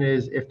question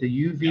is, if the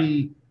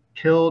UV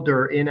killed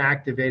or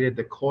inactivated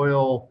the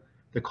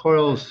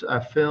coil's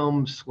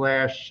film /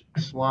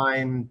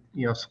 slime,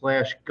 you know,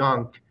 /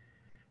 gunk,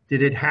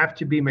 did it have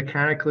to be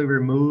mechanically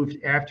removed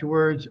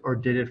afterwards, or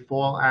did it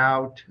fall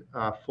out,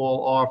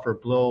 fall off, or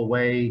blow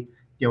away,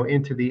 you know,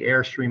 into the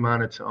airstream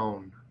on its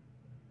own?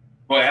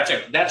 Boy,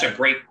 that's a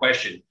great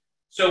question.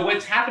 So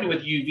what's happening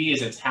with UV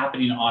is it's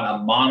happening on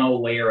a mono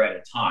layer at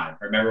a time.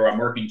 Remember, I'm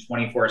working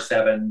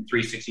 24/7,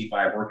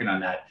 365, working on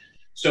that.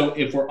 So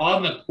if we're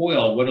on the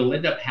coil, what'll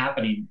end up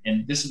happening,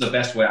 and this is the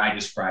best way I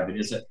describe it,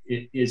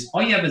 is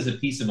all you have is a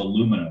piece of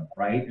aluminum,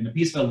 right? And the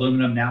piece of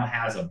aluminum now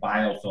has a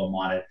biofilm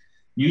on it.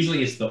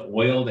 Usually it's the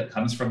oil that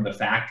comes from the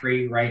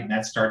factory, right? And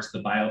that starts the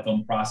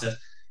biofilm process.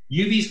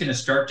 UV is going to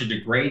start to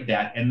degrade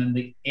that, and then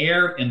the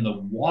air and the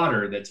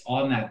water that's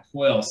on that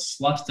coil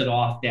sloughs it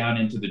off down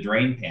into the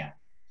drain pan.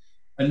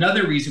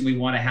 Another reason we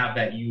want to have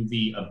that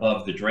UV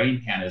above the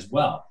drain pan as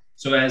well.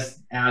 So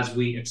as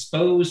we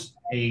expose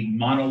a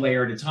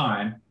monolayer at a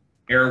time,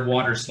 air,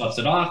 water sloughs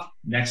it off.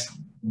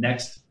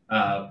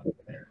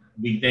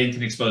 We then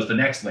can expose the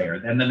next layer,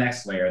 then the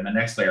next layer, and the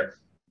next layer.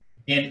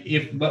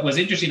 And what was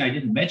interesting, I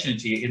didn't mention it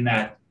to you in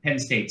that Penn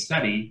State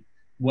study,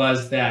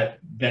 was that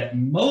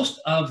most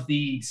of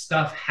the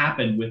stuff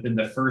happened within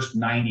the first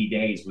 90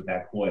 days with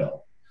that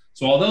coil.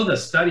 So although the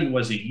study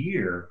was a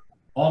year,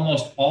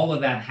 almost all of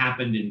that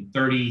happened in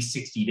 30,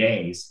 60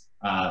 days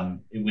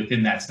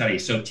within that study.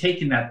 So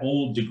taking that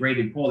old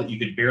degraded coil that you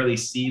could barely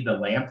see the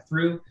lamp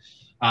through,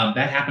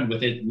 that happened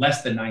within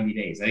less than 90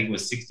 days. I think it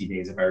was 60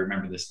 days if I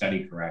remember the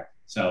study correct.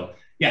 So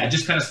yeah, it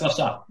just kind of sloughs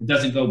off. It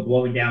doesn't go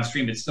blowing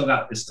downstream. It's still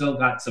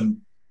got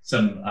some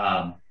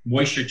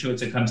moisture to it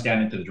that comes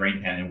down into the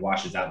drain pan and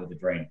washes out with the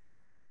drain.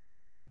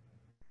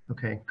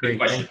 Okay, great.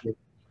 Thank you.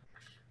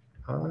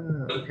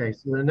 Okay,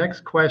 so the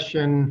next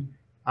question,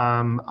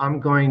 I'm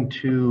going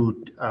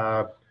to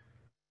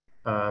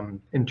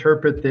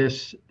interpret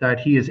this that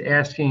he is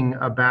asking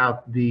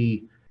about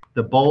the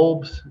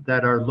bulbs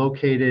that are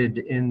located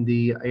in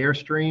the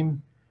airstream.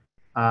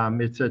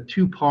 It's a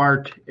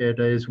two-part. It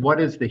is, what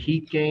is the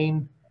heat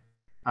gain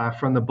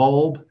from the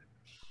bulb?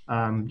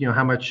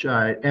 How much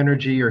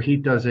energy or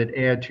heat does it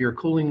add to your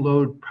cooling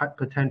load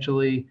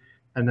potentially?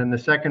 And then the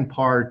second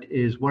part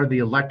is, what are the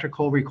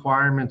electrical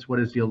requirements? What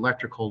is the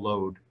electrical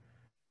load?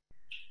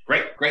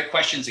 Great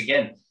questions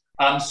again.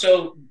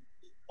 So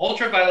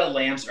ultraviolet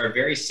lamps are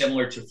very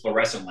similar to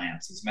fluorescent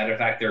lamps. As a matter of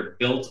fact, they're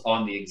built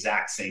on the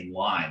exact same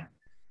line.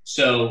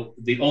 So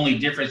the only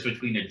difference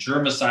between a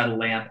germicidal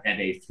lamp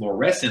and a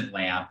fluorescent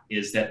lamp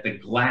is that the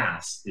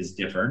glass is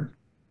different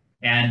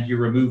and you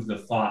remove the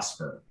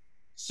phosphor.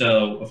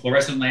 So a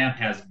fluorescent lamp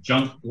has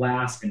junk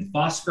glass and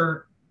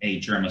phosphor. A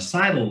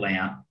germicidal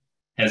lamp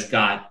has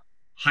got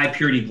high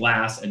purity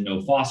glass and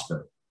no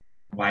phosphor.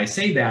 Why I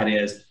say that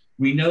is,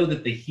 we know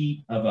that the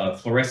heat of a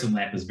fluorescent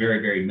lamp is very,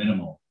 very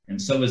minimal.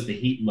 And so is the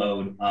heat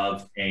load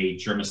of a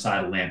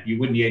germicidal lamp. You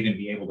wouldn't even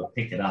be able to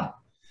pick it up.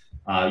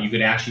 You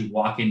could actually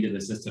walk into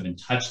the system and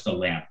touch the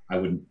lamp. I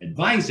wouldn't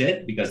advise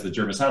it because of the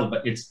germicidal,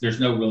 but there's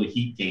no really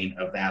heat gain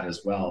of that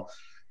as well.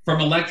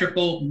 From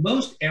electrical,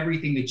 most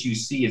everything that you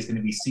see is going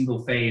to be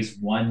single phase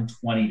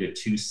 120 to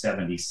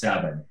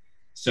 277.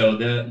 So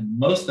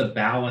most of the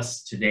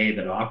ballasts today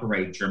that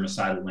operate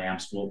germicidal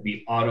lamps will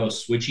be auto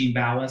switching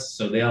ballasts.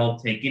 So they'll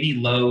take any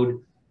load,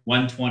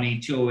 120,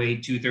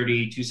 208,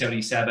 230,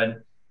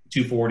 277,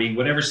 240,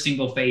 whatever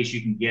single phase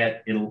you can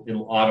get, it'll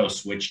auto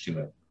switch to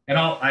it. And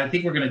I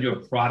think we're going to do a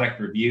product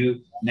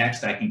review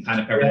next. I can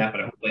kind of cover that,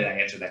 but hopefully I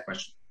answered that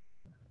question.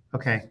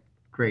 Okay,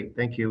 great.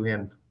 Thank you,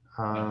 Ian.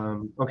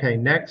 Okay,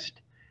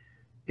 next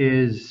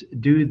is,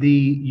 do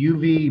the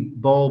UV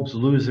bulbs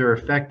lose their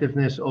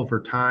effectiveness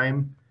over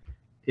time?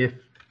 If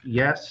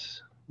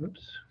yes,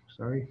 oops,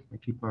 sorry, I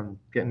keep on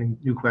getting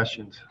new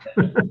questions.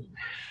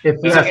 If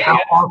yes, how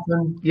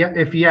often? Yeah,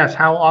 if yes,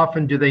 how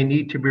often do they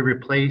need to be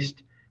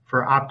replaced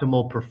for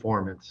optimal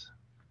performance?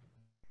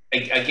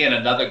 Again,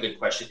 another good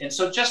question. And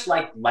so just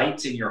like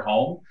lights in your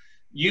home,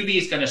 UV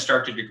is going to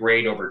start to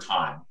degrade over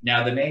time.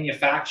 Now, the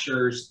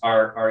manufacturers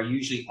are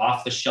usually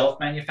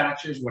off-the-shelf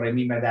manufacturers. What I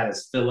mean by that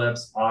is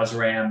Philips,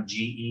 Osram,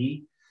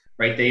 GE,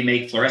 right? They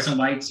make fluorescent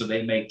lights, so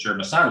they make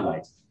germicidal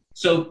lights.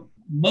 So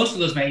most of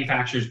those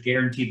manufacturers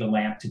guarantee the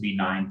lamp to be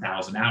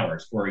 9,000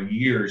 hours or a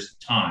year's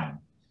time.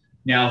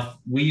 Now,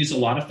 we use a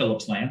lot of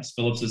Philips lamps.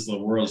 Philips is the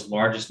world's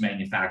largest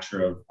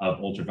manufacturer of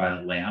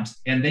ultraviolet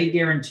lamps, and they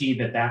guarantee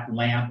that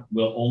lamp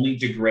will only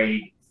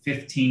degrade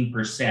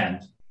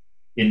 15%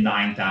 in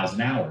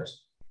 9,000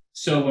 hours.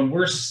 So when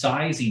we're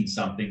sizing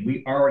something,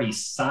 we already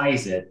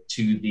size it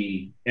to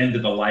the end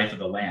of the life of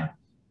the lamp.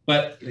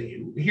 But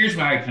here's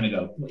where I kind of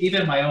go.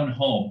 Even in my own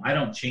home, I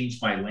don't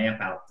change my lamp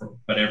out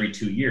but every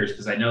 2 years,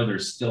 because I know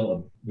there's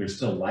still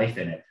life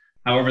in it.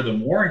 However, the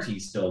warranty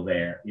is still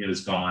there. It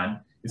is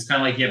gone. It's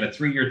kind of like you have a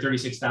 3-year,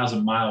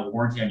 36,000 mile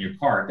warranty on your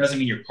car. It doesn't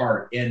mean your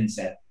car ends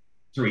at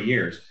 3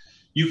 years.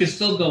 You can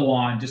still go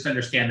on, just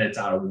understand that it's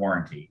out of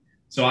warranty.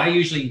 So I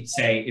usually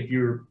say, if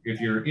you're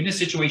in a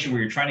situation where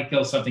you're trying to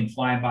kill something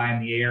flying by in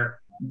the air,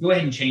 go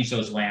ahead and change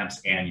those lamps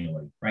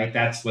annually, right?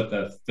 That's what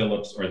the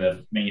Philips or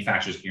the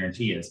manufacturer's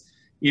guarantee is.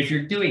 If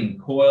you're doing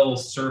coil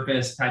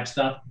surface type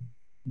stuff,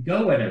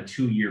 go at a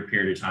 2-year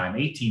period of time,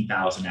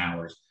 18,000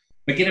 hours,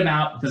 but get them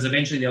out, because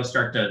eventually they'll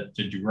start to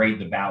degrade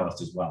the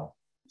ballast as well.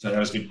 So that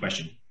was a good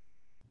question.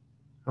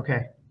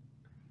 Okay,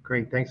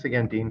 great. Thanks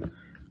again, Dean.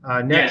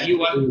 Next,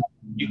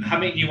 how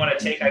many do you want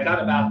to take? I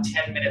got about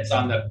 10 minutes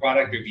on the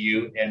product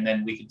review, and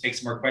then we can take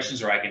some more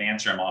questions, or I can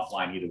answer them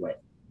offline either way.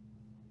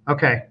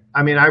 Okay.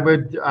 I mean, I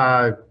would,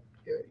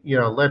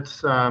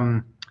 let's.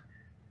 Can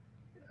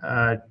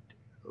I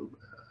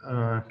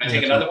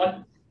take another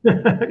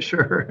one?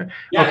 Sure.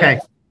 Yeah,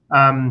 okay.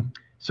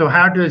 So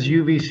how does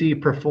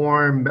UVC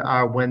perform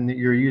when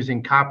you're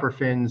using copper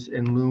fins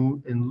in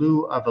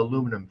lieu of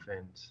aluminum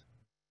fins?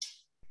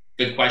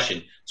 Good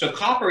question. So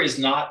copper is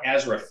not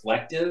as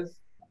reflective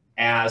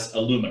as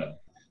aluminum.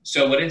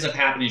 So what ends up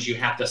happening is you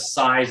have to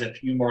size a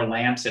few more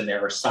lamps in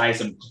there or size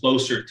them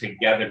closer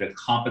together to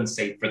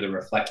compensate for the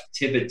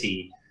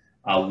reflectivity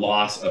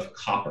loss of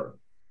copper.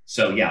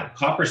 So yeah,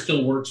 copper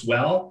still works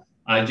well.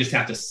 Just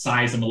have to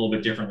size them a little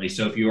bit differently.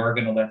 So if you are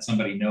going to let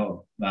somebody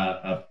know,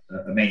 a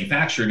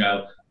manufacturer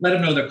know, let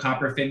them know they're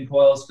copper thin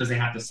coils because they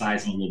have to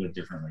size them a little bit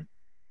differently.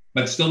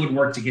 But still would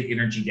work to get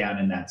energy down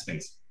in that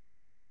space.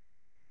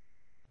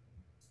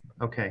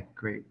 Okay,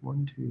 great.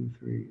 1, 2,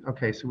 3.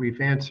 Okay, so we've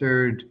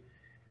answered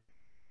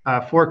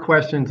 4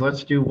 questions.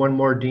 Let's do one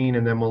more, Dean,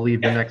 and then we'll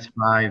leave the next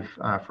 5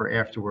 for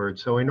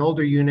afterwards. So in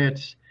older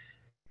units,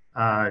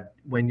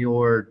 when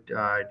you're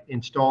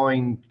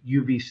installing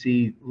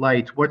UVC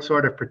lights, what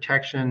sort of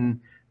protection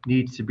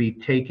needs to be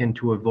taken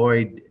to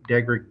avoid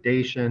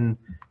degradation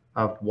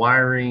of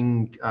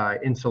wiring,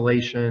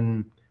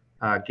 insulation,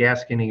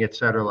 gasketing, et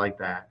cetera, like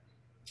that?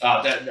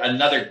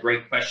 Another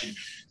great question.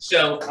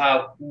 So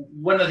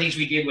one of the things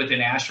we did within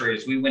ASHRAE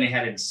is we went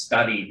ahead and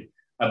studied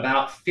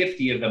about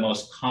 50 of the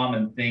most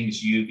common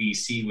things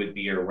UVC would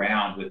be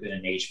around within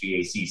an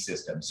HVAC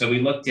system. So we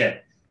looked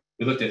at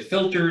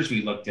filters,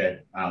 we looked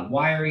at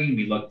wiring,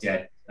 we looked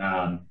at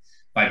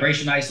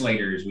vibration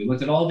isolators, we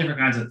looked at all different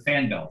kinds of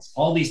fan belts,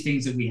 all these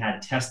things that we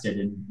had tested,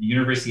 and the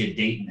University of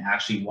Dayton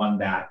actually won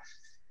that.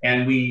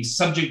 And we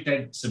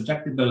subjected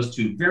those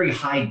to very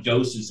high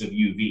doses of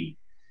UV,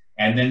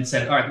 and then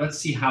said, all right, let's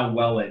see how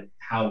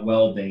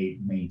well they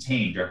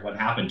maintained or what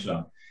happened to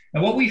them.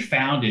 And what we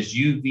found is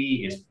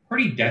UV is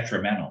pretty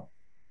detrimental.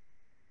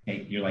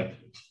 Okay, you're like,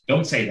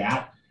 don't say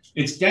that.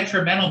 It's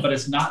detrimental, but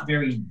it's not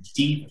very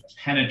deep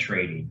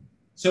penetrating.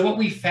 So what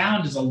we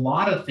found is a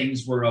lot of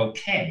things were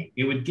okay.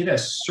 It would get a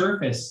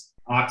surface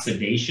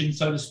oxidation,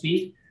 so to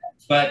speak,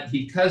 but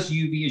because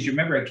UV, as you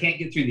remember, it can't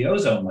get through the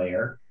ozone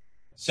layer.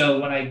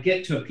 So when I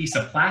get to a piece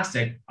of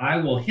plastic, I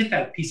will hit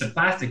that piece of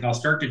plastic, I'll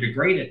start to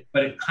degrade it,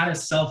 but it kind of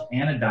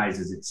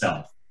self-anodizes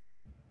itself.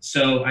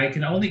 So I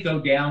can only go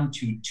down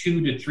to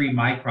 2 to 3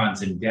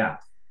 microns in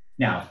depth.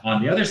 Now,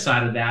 on the other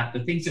side of that, the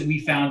things that we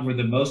found were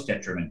the most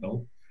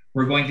detrimental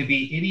were going to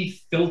be any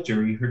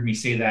filter, you heard me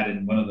say that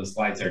in one of the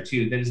slides there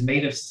too, that is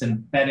made of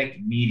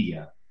synthetic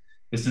media.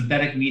 The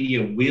synthetic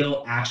media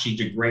will actually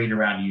degrade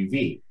around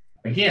UV.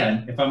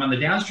 Again, if I'm on the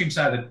downstream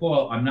side of the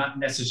coil, I'm not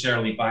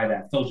necessarily by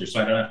that filter,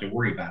 so I don't have to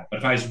worry about it. But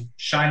if I was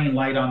shining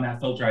light on that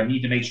filter, I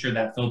need to make sure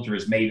that filter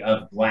is made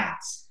of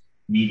glass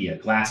media.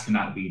 Glass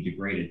cannot be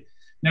degraded.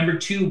 Number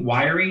 2,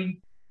 wiring.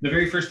 The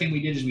very first thing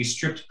we did is we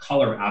stripped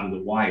color out of the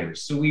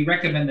wires. So we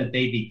recommend that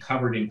they be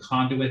covered in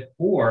conduit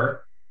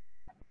or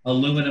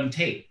aluminum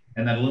tape.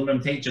 And that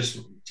aluminum tape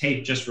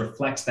just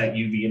reflects that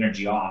UV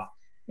energy off.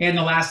 And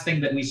the last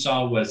thing that we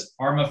saw was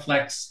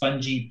Armaflex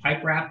spongy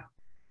pipe wrap,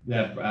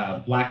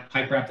 the black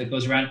pipe wrap that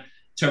goes around,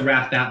 to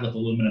wrap that with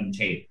aluminum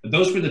tape. But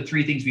those were the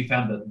 3 things we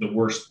found the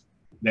worst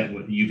that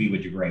UV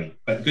would degrade.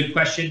 But good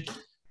question.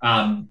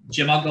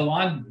 Jim, I'll go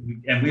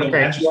on and we'll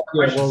answer some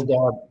questions.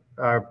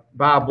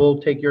 Bob, we'll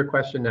take your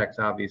question next,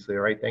 obviously.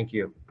 All right, thank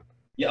you.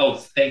 Yeah, oh,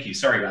 thank you.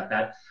 Sorry about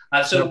that.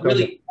 So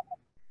really,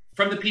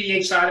 from the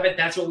PDH side of it,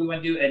 that's what we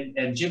want to do.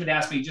 And Jim had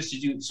asked me just to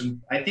do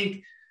some, I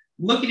think,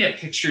 looking at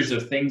pictures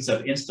of things,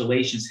 of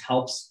installations,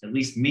 helps at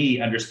least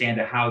me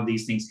understand how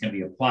these things can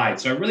be applied.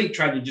 So I really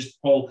tried to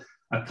just pull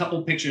a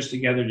couple pictures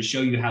together to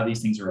show you how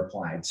these things are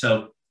applied.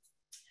 So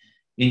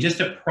in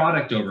just a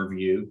product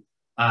overview,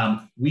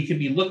 we could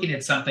be looking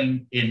at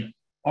something in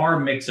our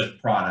mix of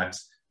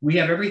products. We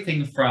have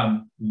everything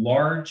from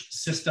large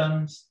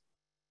systems,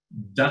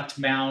 duct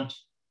mount,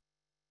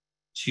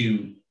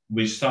 to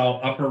we saw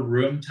upper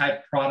room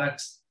type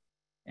products.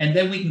 And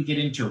then we can get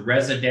into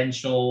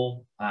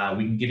residential,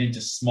 we can get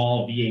into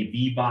small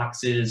VAV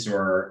boxes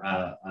or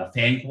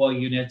fan coil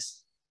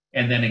units,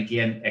 and then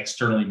again,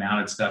 externally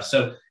mounted stuff.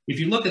 So if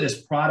you look at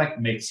this product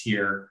mix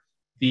here,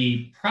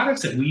 the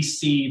products that we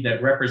see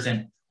that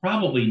represent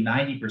probably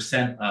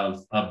 90%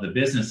 of the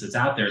business that's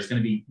out there is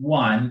going to be,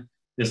 1,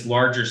 this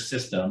larger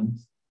system,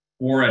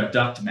 or a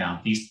duct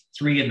mount. These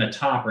 3 in the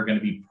top are going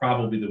to be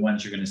probably the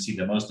ones you're going to see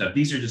the most of.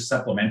 These are just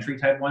supplementary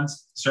type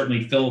ones,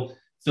 certainly fill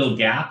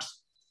gaps.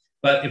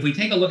 But if we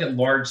take a look at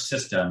large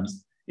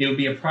systems, it would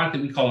be a product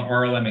that we call an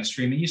RLM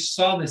Extreme. And you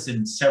saw this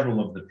in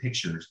several of the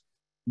pictures.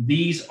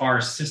 These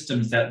are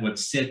systems that would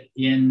sit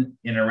in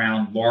and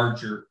around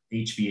larger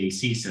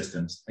HVAC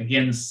systems.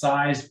 Again,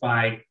 sized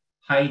by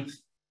height,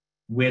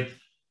 width,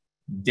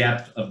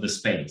 depth of the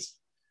space.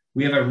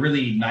 We have a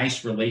really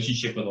nice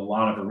relationship with a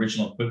lot of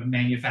original equipment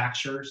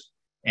manufacturers,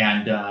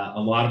 and a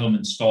lot of them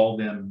install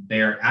them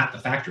there at the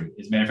factory.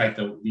 As a matter of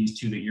fact, these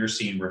 2 that you're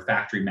seeing were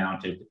factory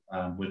mounted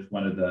with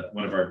one of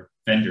our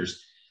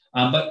vendors.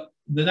 But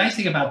the nice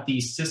thing about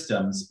these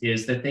systems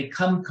is that they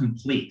come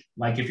complete.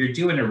 Like if you're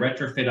doing a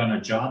retrofit on a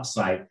job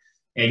site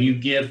and you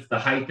give the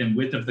height and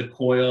width of the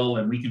coil,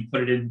 and we can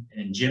put it in,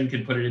 and Jim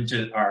can put it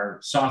into our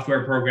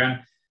software program,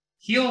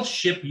 he'll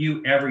ship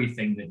you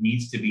everything that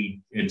needs to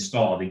be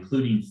installed,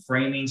 including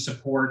framing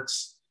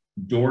supports,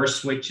 door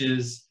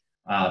switches,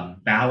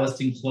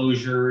 ballast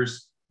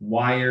enclosures,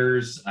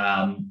 wires,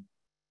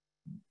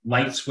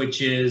 light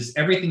switches,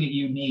 everything that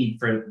you need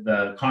for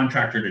the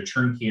contractor to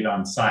turnkey it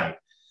on site.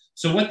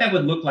 So what that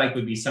would look like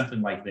would be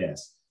something like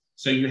this.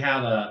 So you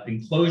have an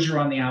enclosure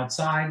on the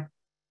outside,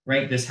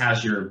 right? This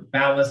has your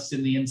ballasts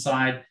in the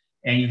inside,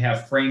 and you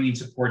have framing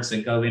supports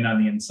that go in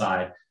on the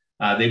inside.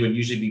 They would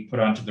usually be put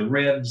onto the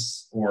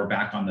ribs or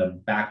back on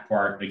the back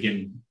part.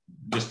 Again,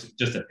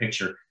 just a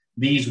picture.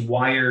 These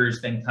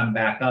wires then come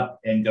back up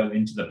and go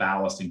into the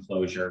ballast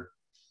enclosure.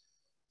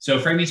 So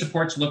framing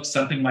supports look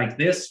something like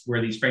this,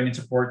 where these framing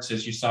supports,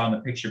 as you saw in the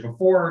picture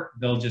before,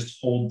 they'll just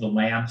hold the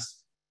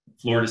lamps,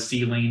 floor to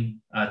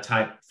ceiling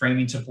type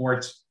framing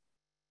supports.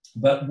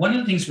 But one of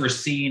the things we're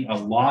seeing a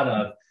lot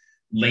of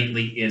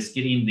lately is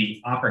getting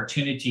the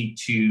opportunity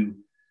to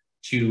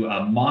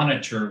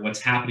monitor what's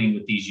happening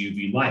with these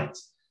UV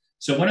lights.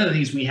 So one of the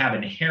things we have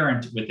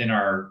inherent within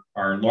our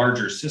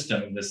larger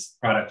system, this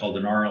product called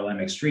an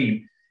RLM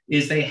Extreme,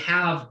 is they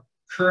have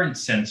current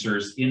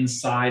sensors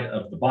inside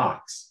of the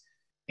box.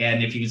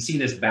 And if you can see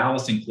this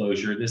ballast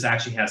enclosure, this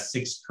actually has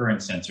 6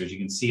 current sensors. You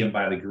can see them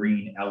by the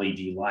green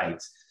LED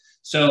lights.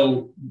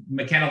 So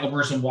mechanical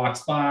person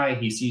walks by,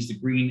 he sees the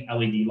green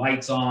LED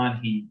lights on,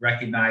 he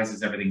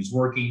recognizes everything's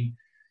working.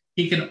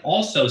 He can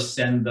also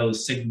send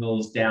those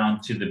signals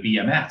down to the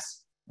BMS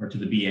or to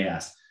the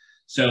BAS.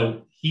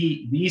 So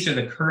these are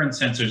the current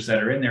sensors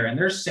that are in there, and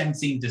they're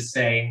sensing to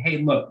say, hey,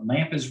 look,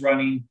 lamp is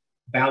running,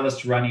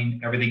 ballast running,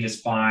 everything is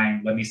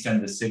fine. Let me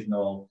send the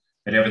signal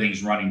that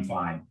everything's running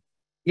fine.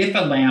 If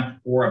a lamp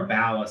or a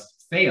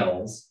ballast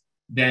fails,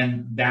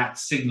 then that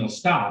signal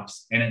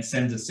stops and it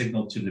sends a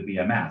signal to the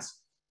BMS.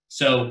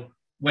 So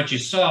what you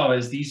saw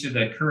is these are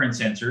the current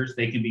sensors.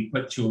 They can be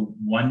put to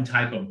one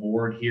type of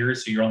board here.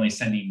 So you're only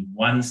sending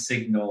one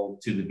signal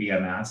to the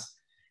BMS.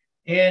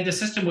 And the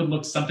system would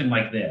look something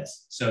like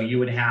this. So you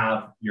would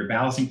have your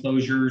ballast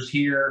enclosures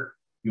here.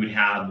 You would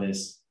have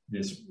this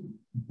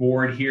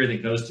board here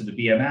that goes to the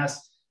BMS.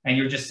 And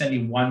you're just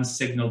sending one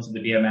signal to the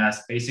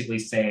BMS, basically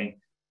saying,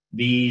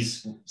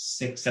 these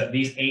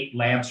 8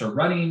 lamps are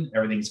running,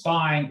 everything's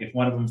fine. If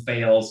one of them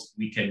fails,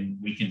 we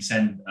can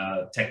send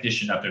a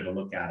technician up there to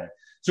look at it.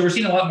 So we're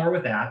seeing a lot more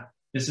with that.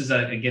 This is,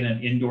 again,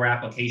 an indoor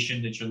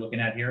application that you're looking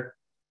at here.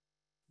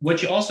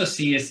 What you also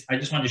see is, I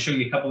just wanted to show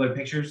you a couple of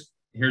pictures.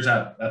 Here's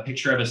a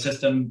picture of a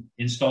system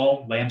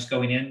installed, lamps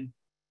going in.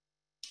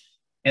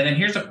 And then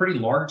here's a pretty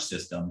large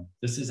system.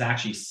 This is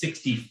actually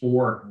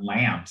 64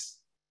 lamps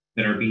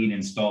that are being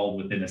installed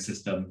within a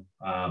system,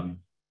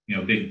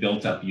 big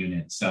built up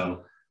unit.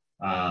 So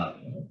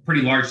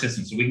pretty large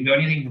system. So we can go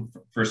anything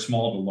for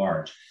small to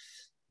large.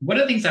 One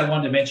of the things I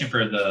wanted to mention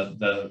for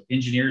the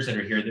engineers that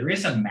are here, there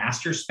is a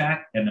master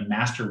spec and a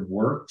master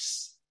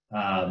works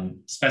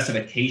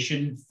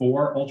specification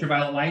for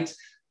ultraviolet lights.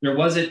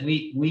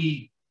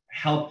 We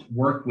helped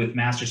work with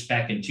master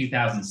spec in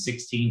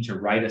 2016 to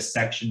write a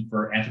section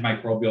for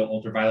antimicrobial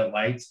ultraviolet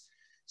lights.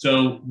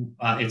 So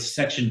it's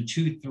section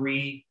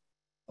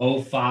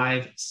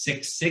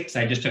 230566.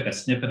 I just took a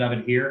snippet of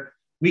it here.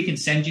 We can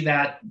send you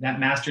that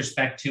master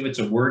spec too. It's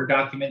a Word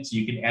document, so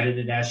you can edit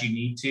it as you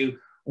need to.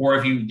 Or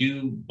if you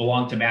do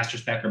belong to master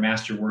spec or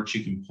master works,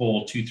 you can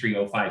pull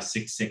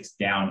 230566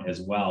 down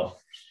as well.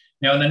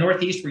 Now in the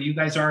Northeast where you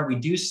guys are, we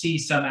do see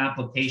some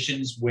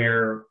applications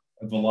where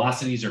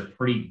velocities are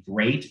pretty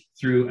great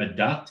through a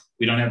duct.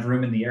 We don't have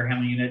room in the air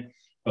handling unit,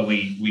 but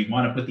we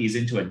want to put these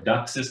into a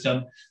duct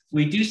system.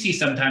 We do see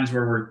sometimes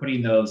where we're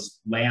putting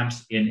those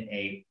lamps in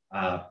a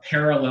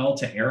parallel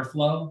to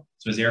airflow.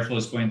 So as airflow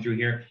is going through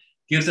here,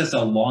 gives us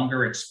a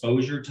longer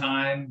exposure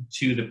time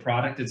to the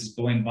product as it's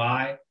going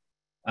by.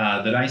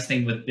 The nice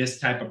thing with this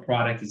type of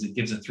product is it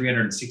gives a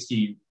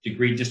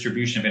 360-degree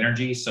distribution of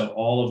energy. So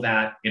all of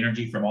that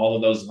energy from all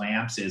of those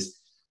lamps is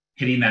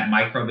hitting that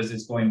microbe as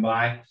it's going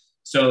by.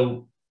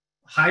 So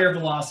higher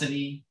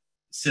velocity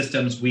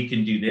systems, we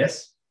can do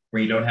this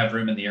where you don't have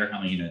room in the air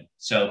handling unit.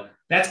 So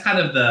that's kind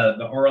of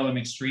the RLM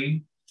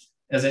Extreme.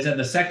 As I said,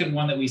 the second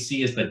one that we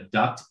see is the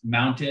duct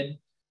mounted.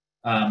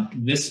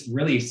 This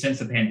really, since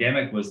the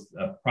pandemic, was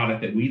a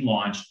product that we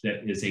launched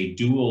that is a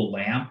dual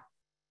lamp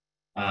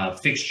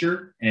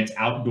fixture, and it's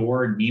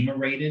outdoor NEMA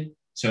rated,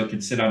 so it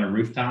can sit on a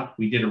rooftop.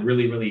 We did a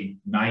really, really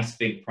nice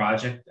big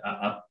project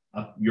up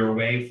your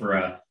way for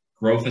a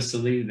grow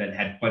facility that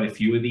had quite a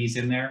few of these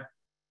in there.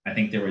 I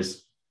think there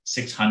was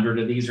 600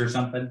 of these or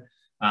something.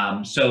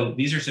 So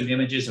these are some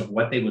images of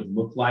what they would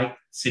look like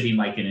sitting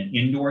like in an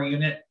indoor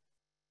unit.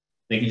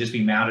 They can just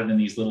be mounted in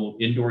these little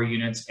indoor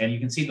units, and you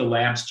can see the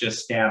lamps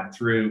just stab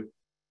through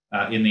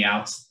in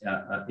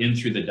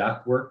through the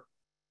ductwork.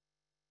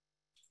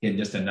 And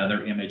just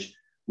another image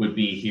would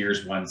be,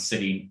 here's one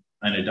sitting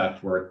in a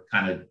ductwork,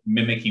 kind of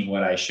mimicking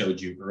what I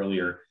showed you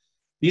earlier.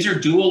 These are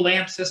dual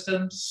lamp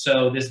systems.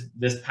 So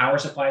this power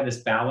supply, this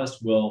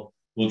ballast will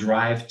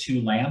drive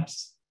 2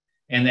 lamps.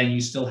 And then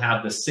you still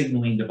have the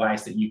signaling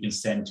device that you can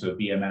send to a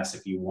BMS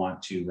if you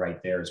want to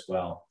right there as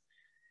well.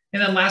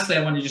 And then lastly,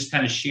 I want to just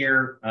kind of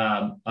share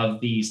of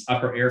these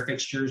upper air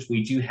fixtures.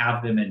 We do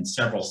have them in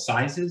several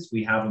sizes.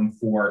 We have them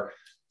for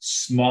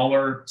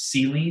smaller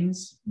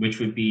ceilings, which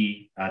would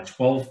be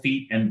 12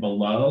 feet and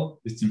below.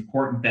 It's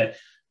important that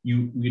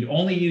You'd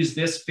only use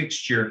this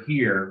fixture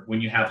here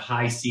when you have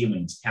high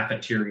ceilings,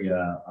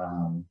 cafeteria,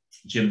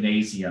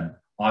 gymnasium,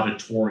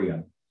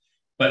 auditorium.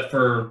 But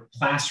for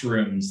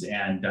classrooms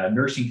and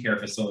nursing care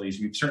facilities,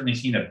 we've certainly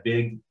seen a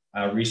big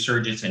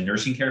resurgence in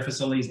nursing care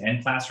facilities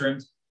and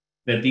classrooms,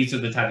 that these are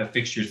the type of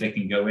fixtures that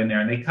can go in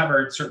there, and they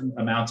cover certain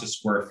amounts of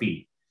square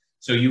feet.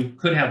 So you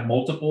could have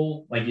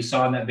multiple, like you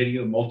saw in that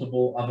video,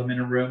 multiple of them in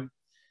a room.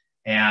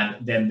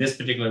 And then this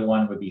particular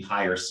one would be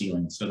higher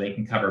ceilings, so they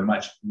can cover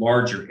much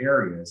larger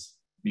areas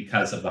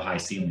because of the high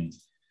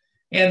ceilings.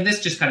 And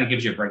this just kind of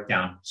gives you a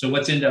breakdown. So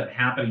what's ended up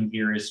happening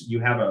here is you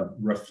have a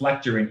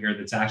reflector in here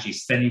that's actually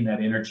sending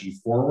that energy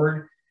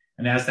forward.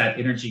 And as that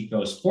energy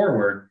goes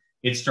forward,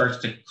 it starts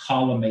to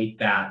collimate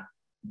that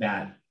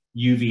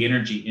UV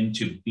energy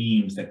into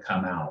beams that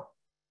come out.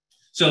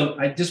 So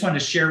I just wanted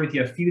to share with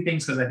you a few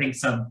things, because I think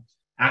some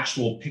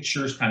actual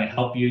pictures kind of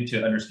help you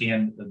to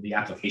understand the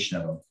application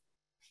of them.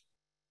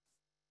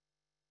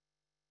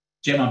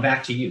 Jim, I'm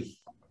back to you.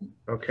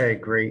 Okay,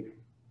 great.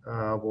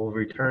 We'll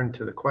return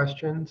to the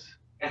questions.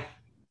 Yeah.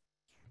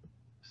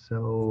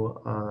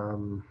 So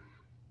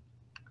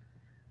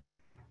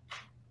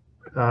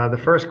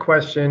the first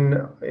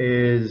question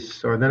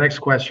is, or the next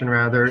question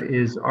rather,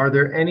 is, are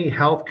there any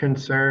health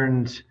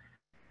concerns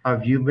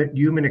of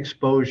human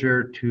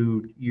exposure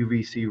to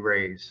UVC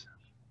rays?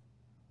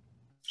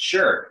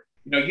 Sure.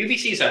 You know,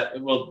 UVCs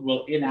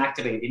will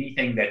inactivate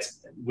anything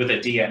that's with a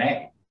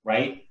DNA,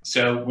 right?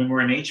 So when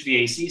we're an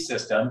HVAC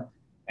system,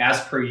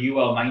 as per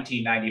UL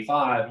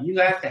 1995, you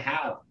have to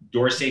have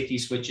door safety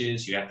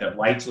switches, you have to have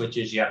light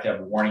switches, you have to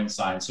have warning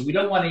signs. So we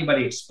don't want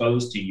anybody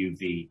exposed to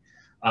UV.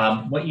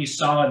 What you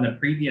saw in the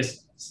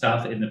previous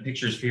stuff in the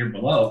pictures here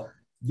below,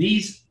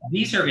 these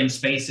are in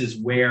spaces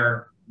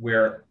where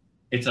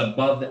it's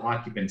above the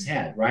occupant's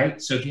head,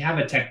 right? So if you have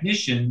a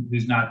technician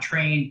who's not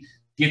trained,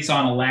 gets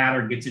on a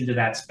ladder, gets into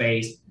that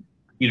space,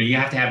 you know, you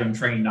have to have them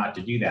trained not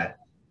to do that.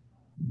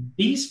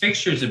 These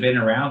fixtures have been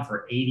around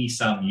for 80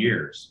 some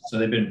years. So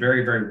they've been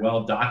very, very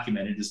well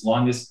documented. As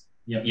long as,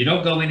 you know, you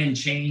don't go in and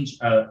change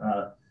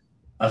a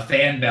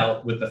fan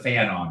belt with the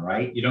fan on,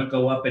 right? You don't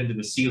go up into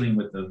the ceiling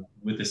with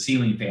the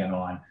ceiling fan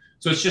on.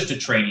 So it's just a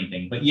training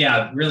thing. But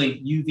yeah, really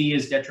UV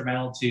is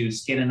detrimental to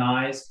skin and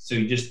eyes. So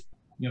you just,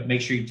 you know,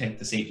 make sure you take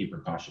the safety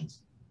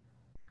precautions.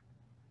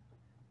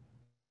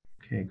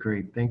 Okay,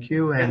 great. Thank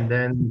you. And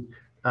then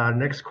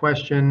next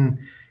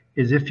question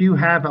is, if you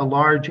have a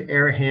large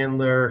air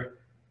handler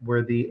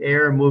where the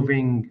air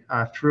moving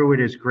through it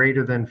is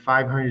greater than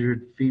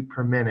 500 feet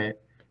per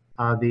minute,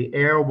 the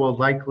air will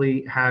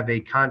likely have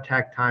a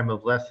contact time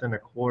of less than a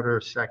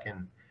quarter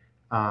second.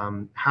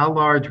 How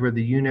large were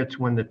the units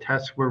when the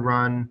tests were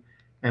run,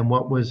 and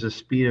what was the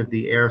speed of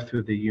the air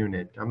through the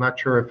unit? I'm not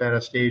sure if,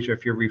 Anastasia,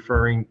 if you're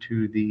referring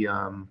to the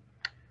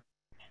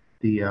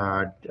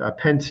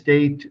Penn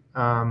State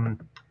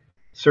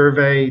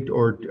survey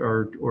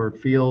or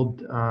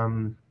field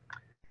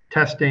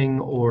testing,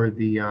 or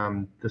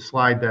the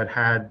slide that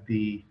had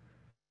the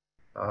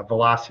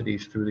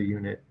velocities through the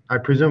unit. I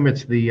presume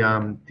it's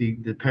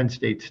the Penn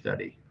State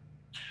study.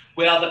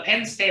 Well, the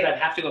Penn State, I'd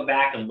have to go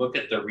back and look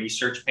at the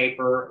research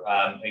paper.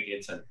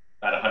 It's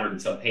about 100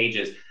 and some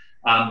pages.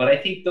 But I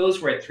think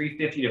those were at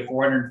 350 to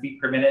 400 feet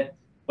per minute.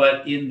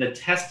 But in the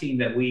testing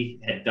that we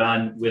had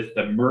done with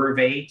the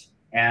MERV8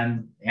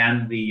 and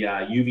the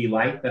UV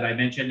light that I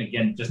mentioned,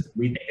 again, just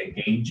we think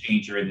a game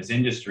changer in this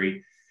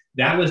industry,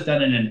 that was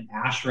done in an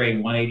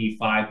ASHRAE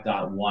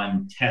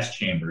 185.1 test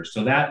chamber.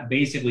 So that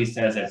basically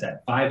says it's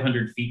at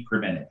 500 feet per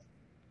minute.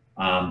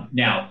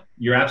 Now,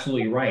 you're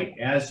absolutely right.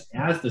 As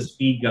the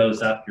speed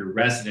goes up, your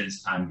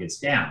residence time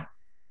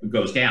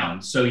goes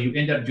down. So you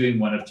end up doing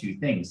one of two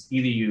things.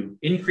 Either you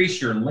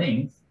increase your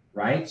length,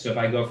 right? So if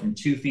I go from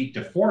 2 feet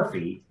to 4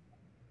 feet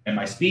and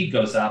my speed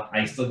goes up,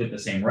 I still get the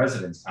same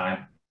residence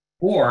time,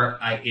 or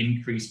I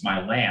increase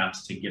my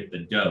lamps to get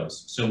the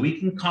dose. So we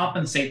can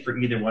compensate for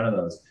either one of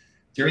those.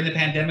 During the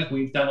pandemic,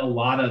 we've done a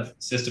lot of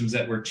systems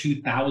that were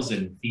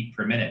 2,000 feet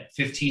per minute,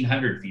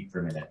 1,500 feet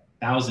per minute,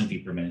 1,000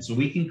 feet per minute. So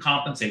we can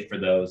compensate for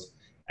those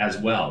as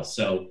well.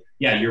 So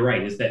yeah, you're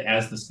right, is that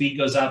as the speed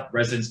goes up,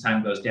 residence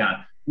time goes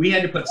down. We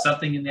had to put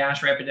something in the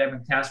ASHRAE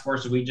Epidemic Task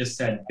Force. So we just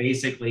said,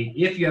 basically,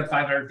 if you have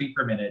 500 feet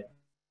per minute,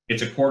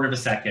 it's a quarter of a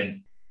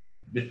second,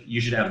 you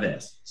should have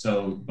this.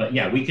 So, but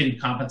yeah, we can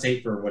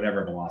compensate for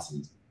whatever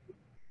velocities.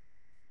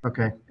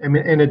 Okay. I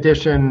mean, in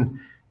addition,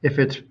 if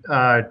it's,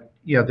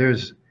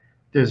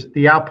 there's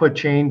the output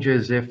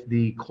changes if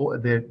the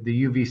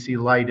UVC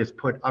light is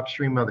put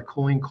upstream of the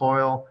cooling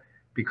coil,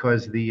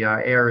 because the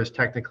air is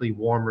technically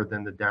warmer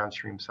than the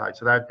downstream side.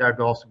 So that would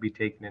also be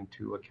taken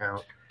into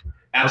account.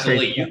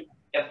 Absolutely. Okay.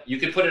 You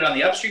could put it on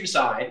the upstream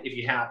side if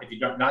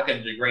you're not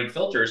going to degrade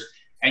filters,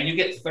 and you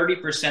get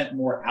 30%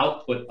 more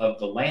output of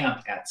the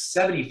lamp at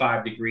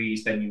 75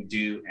 degrees than you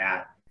do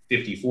at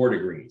 54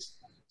 degrees.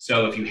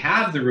 So if you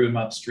have the room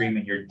upstream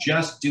and you're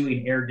just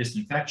doing air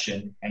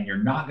disinfection and you're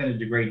not going to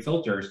degrade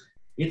filters,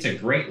 it's a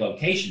great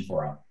location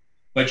for them,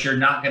 but you're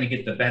not going to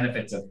get the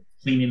benefits of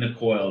cleaning the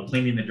coil,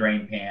 cleaning the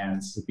drain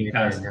pans,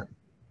 because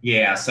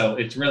yeah, so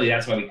it's really,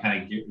 that's why we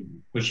kind of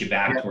push push you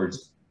back Yep.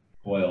 towards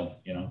coil,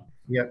 you know.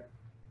 Yep,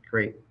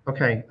 great.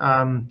 Okay.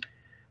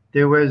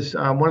 There was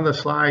one of the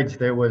slides,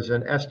 there was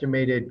an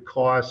estimated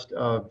cost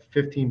of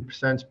 15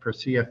 cents per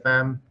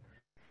CFM.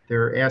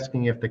 They're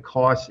asking if the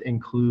cost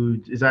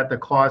includes, is that the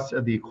cost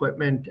of the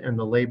equipment and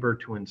the labor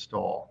to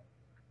install?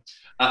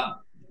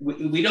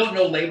 We don't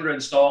know labor to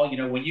install. You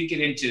know, when you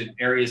get into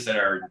areas that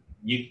are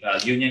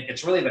union,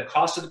 it's really the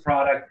cost of the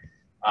product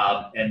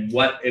and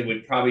what it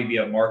would probably be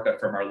a markup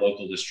from our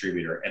local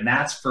distributor. And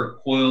that's for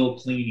coil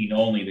cleaning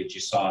only that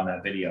you saw in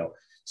that video.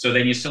 So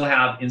then you still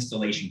have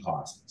installation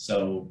costs.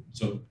 So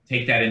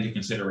take that into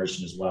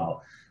consideration as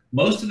well.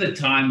 Most of the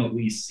time what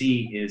we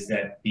see is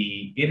that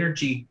the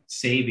energy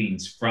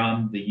savings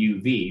from the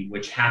UV,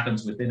 which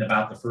happens within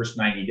about the first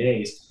 90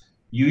 days,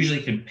 usually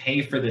can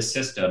pay for the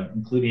system,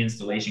 including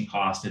installation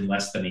cost, in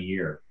less than a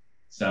year.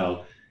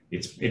 So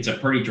it's a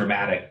pretty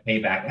dramatic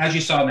payback. As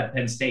you saw in that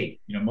Penn State,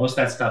 you know, most of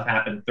that stuff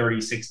happened 30,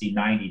 60,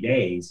 90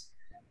 days.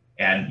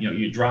 And, you know,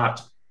 you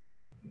dropped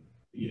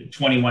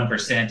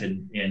 21%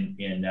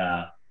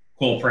 in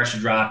coil pressure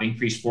drop,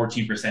 increased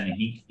 14% in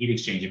heat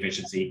exchange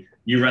efficiency.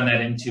 You run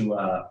that into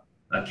a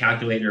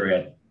calculator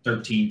at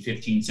 13,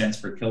 15 cents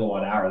per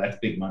kilowatt hour. That's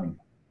big money.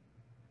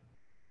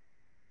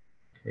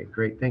 Okay,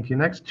 great. Thank you.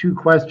 Next two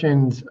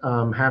questions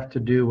have to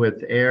do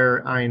with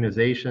air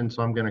ionization,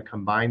 so I'm going to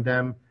combine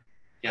them.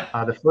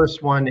 Yeah. The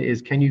first one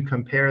is, can you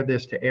compare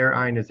this to air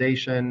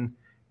ionization?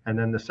 And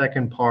then the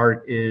second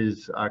part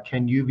is,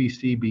 can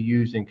UVC be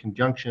used in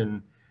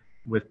conjunction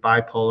with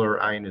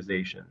bipolar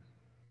ionization?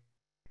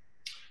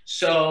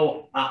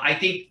 So I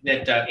think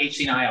that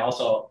HCI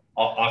also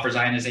offers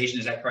ionization.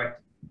 Is that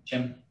correct,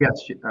 Jim?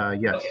 Yes.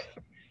 Yes. Okay.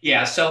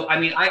 Yeah. So I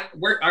mean,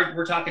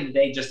 we're talking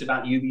today just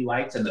about UV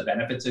lights and the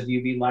benefits of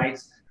UV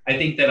lights. I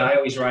think that I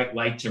always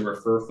like to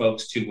refer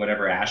folks to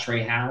whatever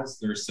ASHRAE has.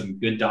 There's some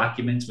good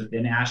documents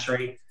within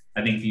ASHRAE.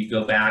 I think if you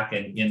go back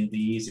and in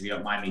these, if you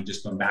don't mind me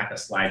just going back a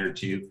slide or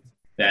two,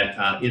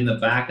 that in the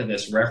back of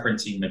this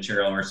referencing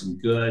material are some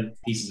good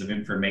pieces of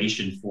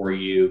information for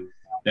you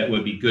that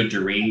would be good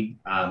to read,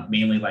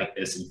 mainly like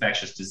this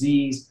infectious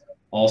disease,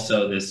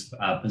 also this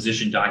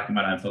position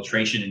document on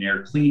filtration and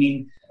air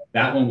cleaning.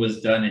 That one was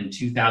done in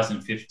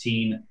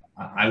 2015.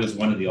 I was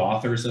one of the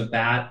authors of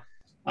that.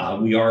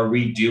 We are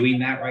redoing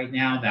that right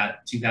now,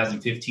 that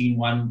 2015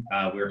 one.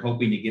 We're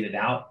hoping to get it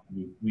out.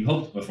 We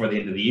hope before the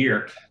end of the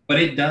year, but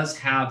it does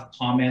have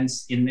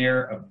comments in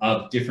there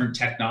of different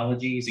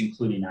technologies,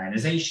 including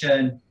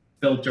ionization,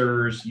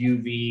 filters,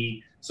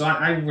 UV. So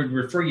I would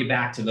refer you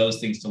back to those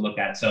things to look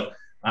at. So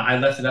I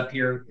left it up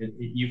here.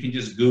 You can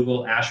just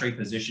Google ASHRAE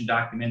position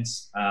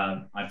documents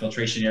on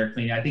filtration and air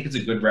cleaning. I think it's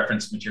a good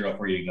reference material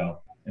for you to go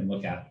and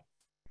look at.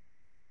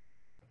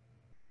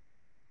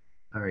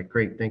 All right,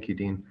 great. Thank you,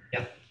 Dean.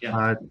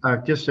 Yeah.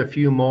 Just a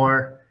few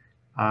more.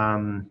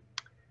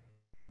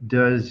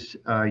 Does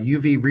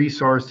UV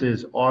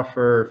Resources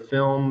offer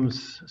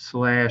films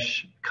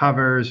 /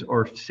 covers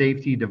or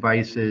safety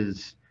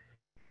devices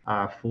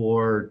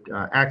for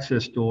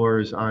access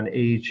doors on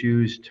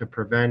AHUs to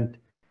prevent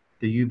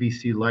the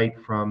UVC light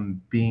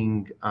from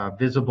being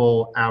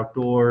visible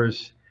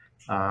outdoors?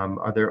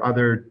 Are there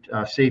other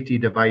safety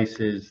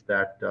devices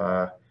that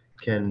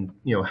can,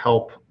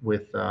 help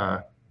with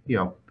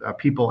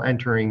people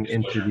entering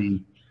into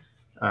the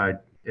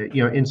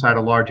inside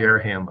a large air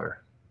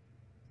handler?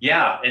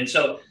 Yeah, and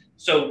so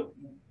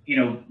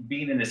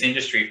being in this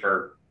industry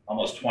for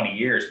almost 20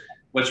 years,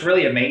 what's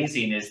really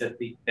amazing is that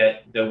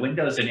the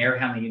windows and air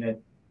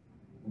handling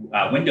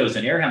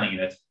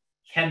units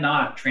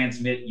cannot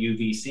transmit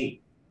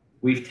UVC.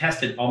 We've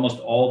tested almost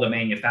all the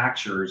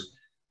manufacturers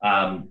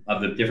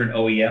of the different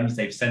OEMs.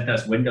 They've sent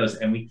us windows,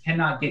 and we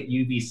cannot get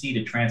UVC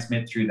to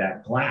transmit through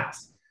that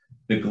glass.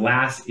 The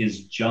glass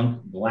is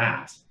junk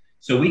glass.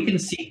 So we can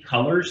see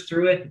colors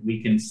through it.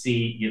 We can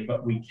see,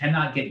 but we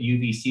cannot get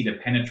UVC to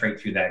penetrate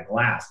through that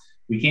glass.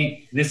 We can't,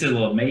 this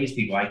will amaze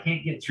people. I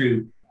can't get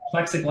through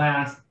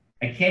plexiglass.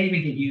 I can't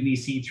even get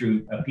UVC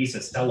through a piece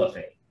of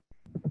cellophane,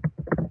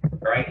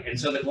 right? And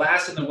so the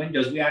glass in the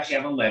windows, we actually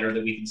have a letter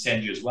that we can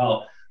send you as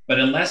well. But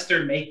unless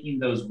they're making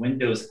those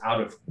windows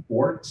out of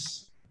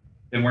quartz,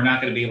 then we're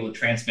not going to be able to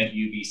transmit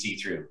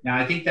UVC through. Now,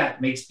 I think that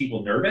makes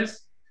people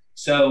nervous.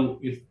 So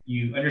if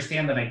you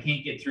understand that I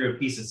can't get through a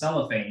piece of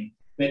cellophane,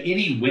 that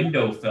any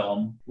window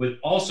film would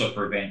also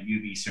prevent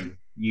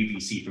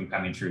UVC from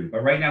coming through.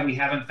 But right now we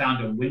haven't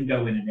found a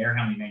window in an air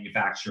handling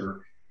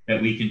manufacturer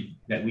that we can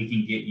get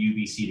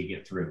UVC to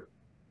get through.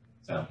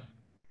 So.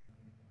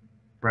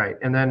 Right,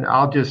 and then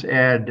I'll just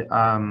add,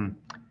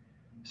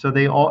 so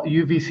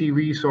UVC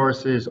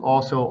Resources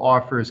also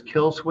offers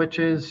kill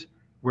switches,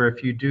 where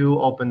if you do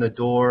open the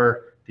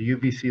door, the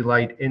UVC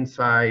light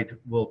inside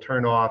will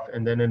turn off,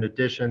 and then in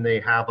addition, they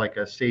have like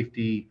a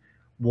safety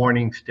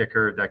warning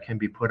sticker that can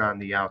be put on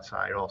the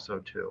outside also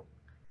too.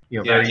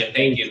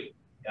 Thank you.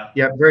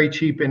 Yeah, very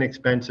cheap,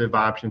 inexpensive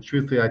options.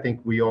 Truthfully, I think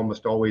we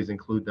almost always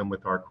include them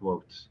with our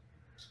quotes.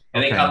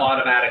 And Okay. they come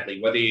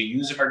automatically, whether you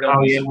use them or don't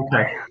Oh, use yeah,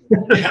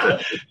 them.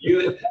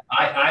 okay.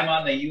 I'm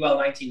on the UL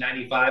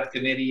 1995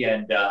 committee,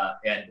 and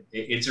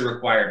it's a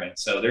requirement.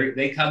 So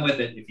they come with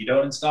it. If you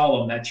don't install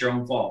them, that's your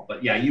own fault.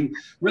 But yeah,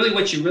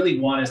 what you really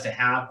want is to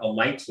have a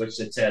light switch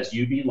that says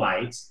UV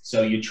lights,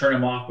 so you turn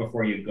them off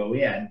before you go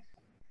in,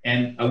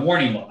 and a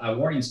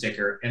warning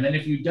sticker. And then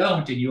if you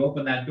don't, and you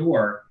open that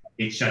door,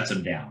 it shuts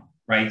them down,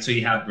 right? So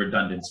you have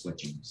redundant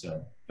switching.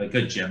 So, but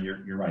good, Jim,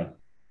 you're right.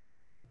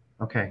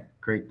 Okay,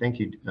 great. Thank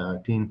you,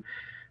 Dean.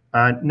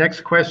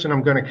 Next question,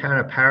 I'm going to kind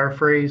of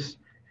paraphrase.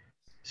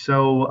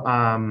 So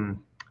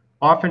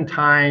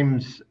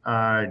oftentimes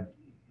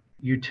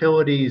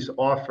utilities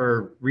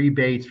offer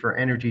rebates for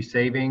energy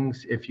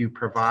savings if you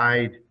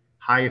provide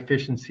high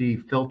efficiency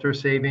filter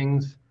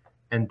savings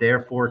and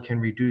therefore can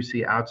reduce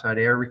the outside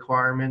air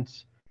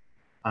requirements.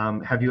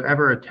 Have you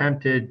ever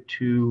attempted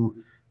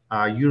to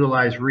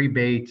utilize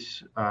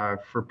rebates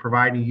for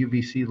providing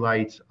UVC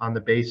lights on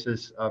the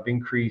basis of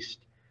increased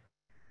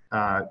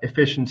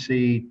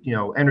efficiency,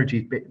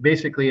 energy,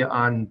 basically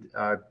on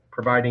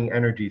providing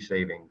energy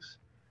savings?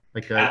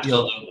 Like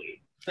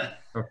Absolutely.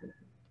 Okay.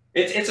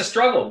 It's a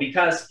struggle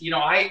because,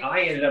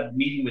 I ended up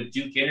meeting with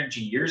Duke Energy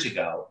years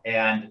ago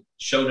and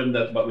showed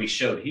them what we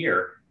showed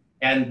here.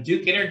 And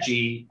Duke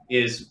Energy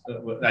is,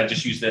 I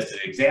just use this as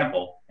an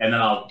example, and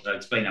then I'll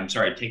explain. I'm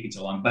sorry, taking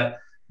so long, but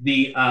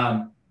they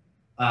love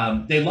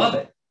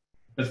it.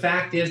 The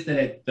fact is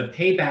that the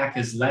payback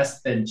is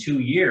less than 2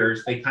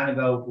 years. They kind of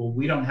go, well,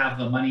 we don't have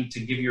the money to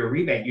give you a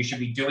rebate. You should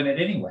be doing it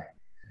anyway.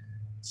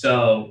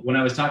 So when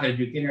I was talking to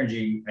Duke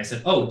Energy, I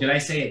said, oh, did I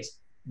say it's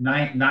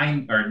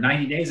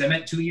 90 days? I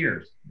meant 2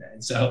 years.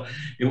 So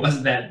it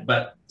wasn't that,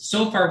 but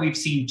so far we've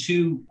seen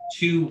two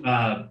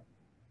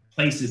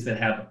places that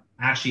have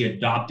actually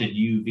adopted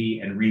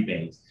UV and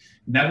rebates.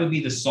 And that would be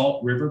the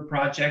Salt River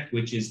Project,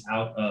 which is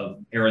out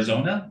of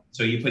Arizona.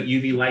 So you put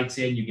UV lights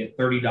in, you get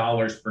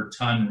 $30 per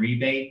ton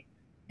rebate.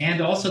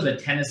 And also the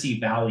Tennessee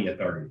Valley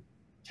Authority,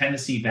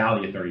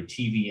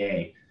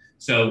 TVA.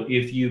 So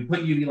if you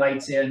put UV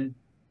lights in,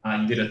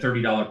 you get a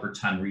 $30 per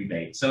ton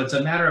rebate. So it's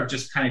a matter of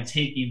just kind of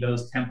taking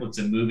those templates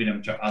and moving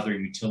them to other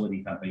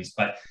utility companies.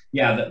 But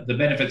yeah, the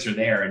benefits are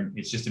there, and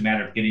it's just a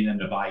matter of getting them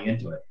to buy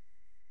into it.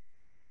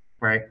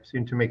 Right,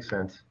 seemed to make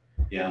sense.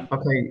 Yeah.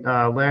 Okay,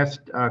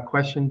 last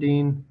question,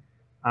 Dean.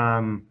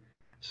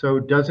 So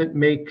does it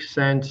make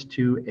sense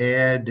to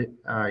add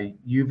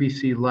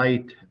UVC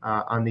light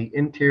on the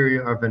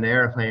interior of an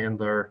air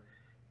handler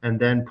and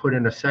then put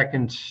in a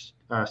second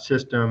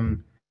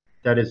system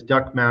that is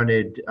duct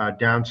mounted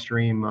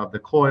downstream of the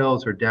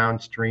coils or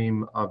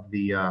downstream of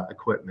the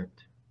equipment?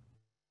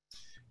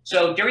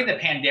 So during the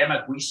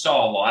pandemic, we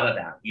saw a lot of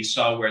that. We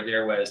saw where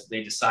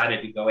they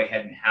decided to go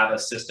ahead and have a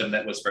system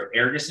that was for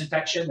air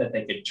disinfection that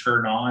they could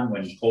turn on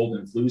when cold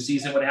and flu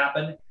season would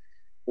happen,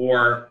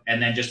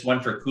 and then just one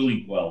for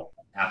cooling coil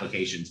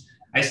applications.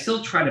 I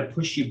still try to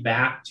push you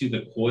back to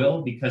the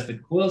coil because the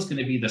coil is going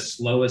to be the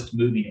slowest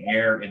moving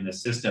air in the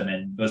system,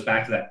 and goes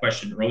back to that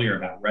question earlier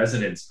about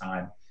residence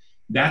time.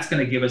 That's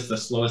going to give us the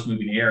slowest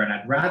moving air, and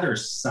I'd rather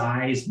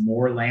size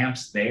more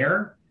lamps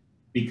there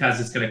because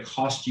it's going to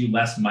cost you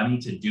less money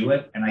to do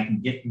it, and I can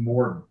get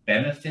more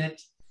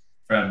benefit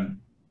from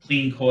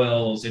clean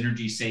coils,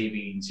 energy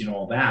savings,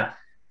 all that,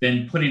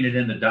 than putting it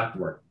in the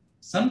ductwork.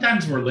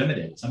 Sometimes we're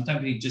limited.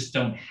 Sometimes we just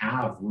don't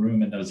have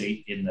room in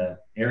in the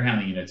air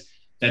handling units,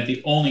 that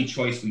the only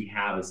choice we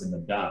have is in the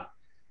duct.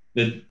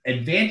 The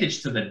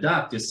advantage to the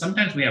duct is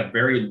sometimes we have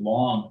very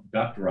long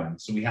duct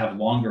runs, so we have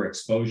longer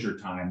exposure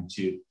time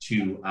to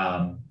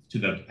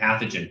the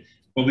pathogen,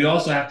 but we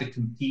also have to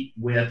compete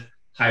with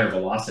higher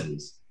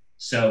velocities.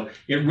 So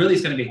it really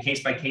is going to be a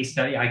case-by-case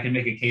study. I can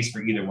make a case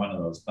for either one of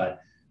those, but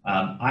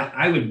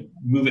I would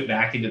move it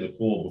back into the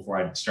cool before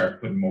I'd start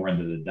putting more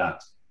into the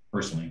duct,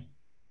 personally.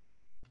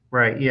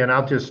 Right, yeah, and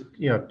I'll just,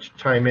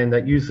 chime in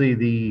that usually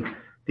the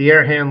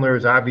air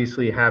handlers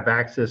obviously have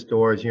access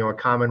doors. A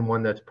common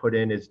one that's put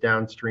in is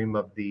downstream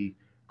of the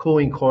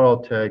cooling coil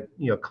to,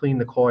 clean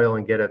the coil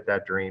and get at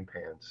that drain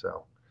pan,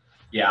 so.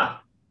 Yeah.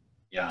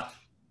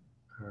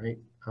 All right.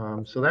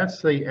 So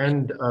that's the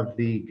end of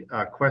the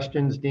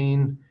questions,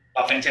 Dean.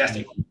 Oh,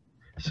 fantastic.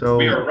 So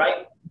we were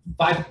right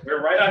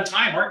on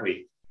time, aren't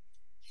we?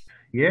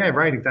 Yeah,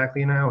 right.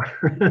 Exactly an hour.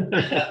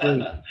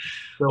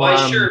 So,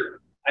 well,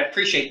 I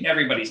appreciate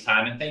everybody's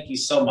time, and thank you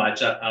so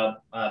much.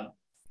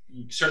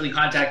 You certainly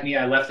contact me.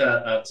 I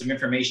left some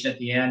information at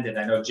the end, and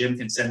I know Jim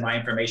can send my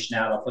information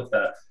out. I'll put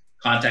the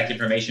contact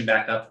information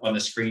back up on the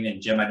screen.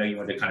 And Jim, I know you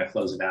wanted to kind of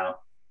close it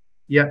out.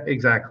 Yeah,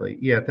 exactly.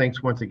 Yeah,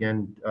 thanks once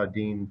again,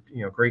 Dean.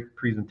 Great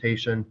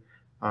presentation.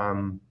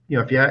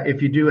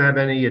 If you do have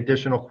any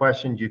additional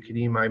questions, you can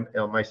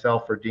email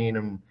myself or Dean,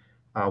 and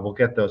we'll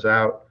get those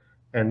out.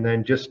 And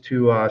then just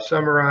to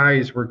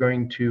summarize, we're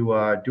going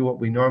to do what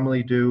we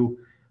normally do.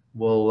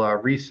 We'll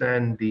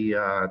resend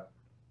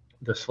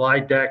the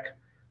slide deck.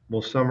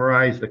 We'll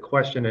summarize the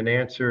question and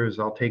answers.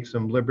 I'll take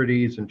some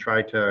liberties and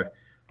try to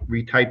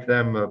retype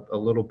them a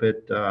little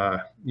bit,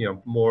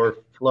 more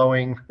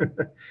flowing.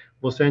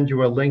 We'll send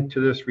you a link to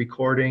this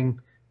recording,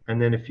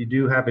 And then if you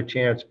do have a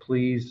chance,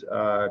 please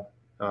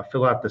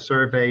fill out the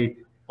survey.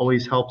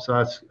 Always helps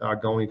us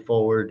going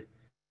forward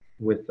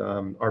with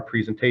our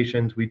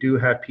presentations. We do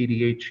have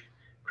PDH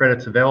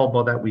credits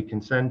available that we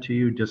can send to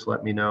you. Just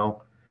let me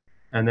know.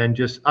 And then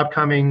just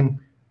upcoming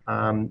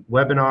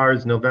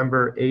webinars,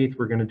 November 8th,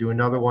 we're going to do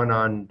another one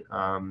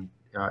on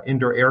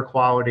indoor air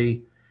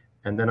quality.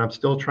 And then I'm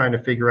still trying to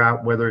figure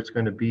out whether it's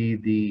going to be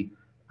the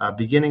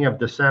beginning of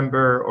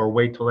December or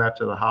wait till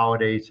after the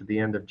holidays to the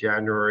end of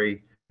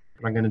January.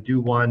 But I'm going to do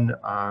one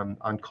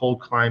on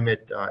cold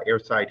climate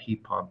airside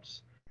heat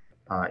pumps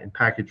and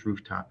packaged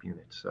rooftop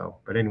units. So,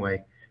 but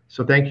anyway,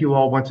 so thank you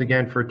all once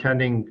again for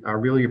attending. I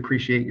really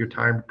appreciate your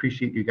time.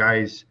 Appreciate you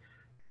guys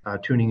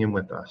tuning in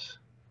with us.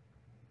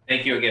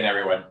 Thank you again,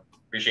 everyone.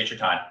 Appreciate your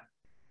time.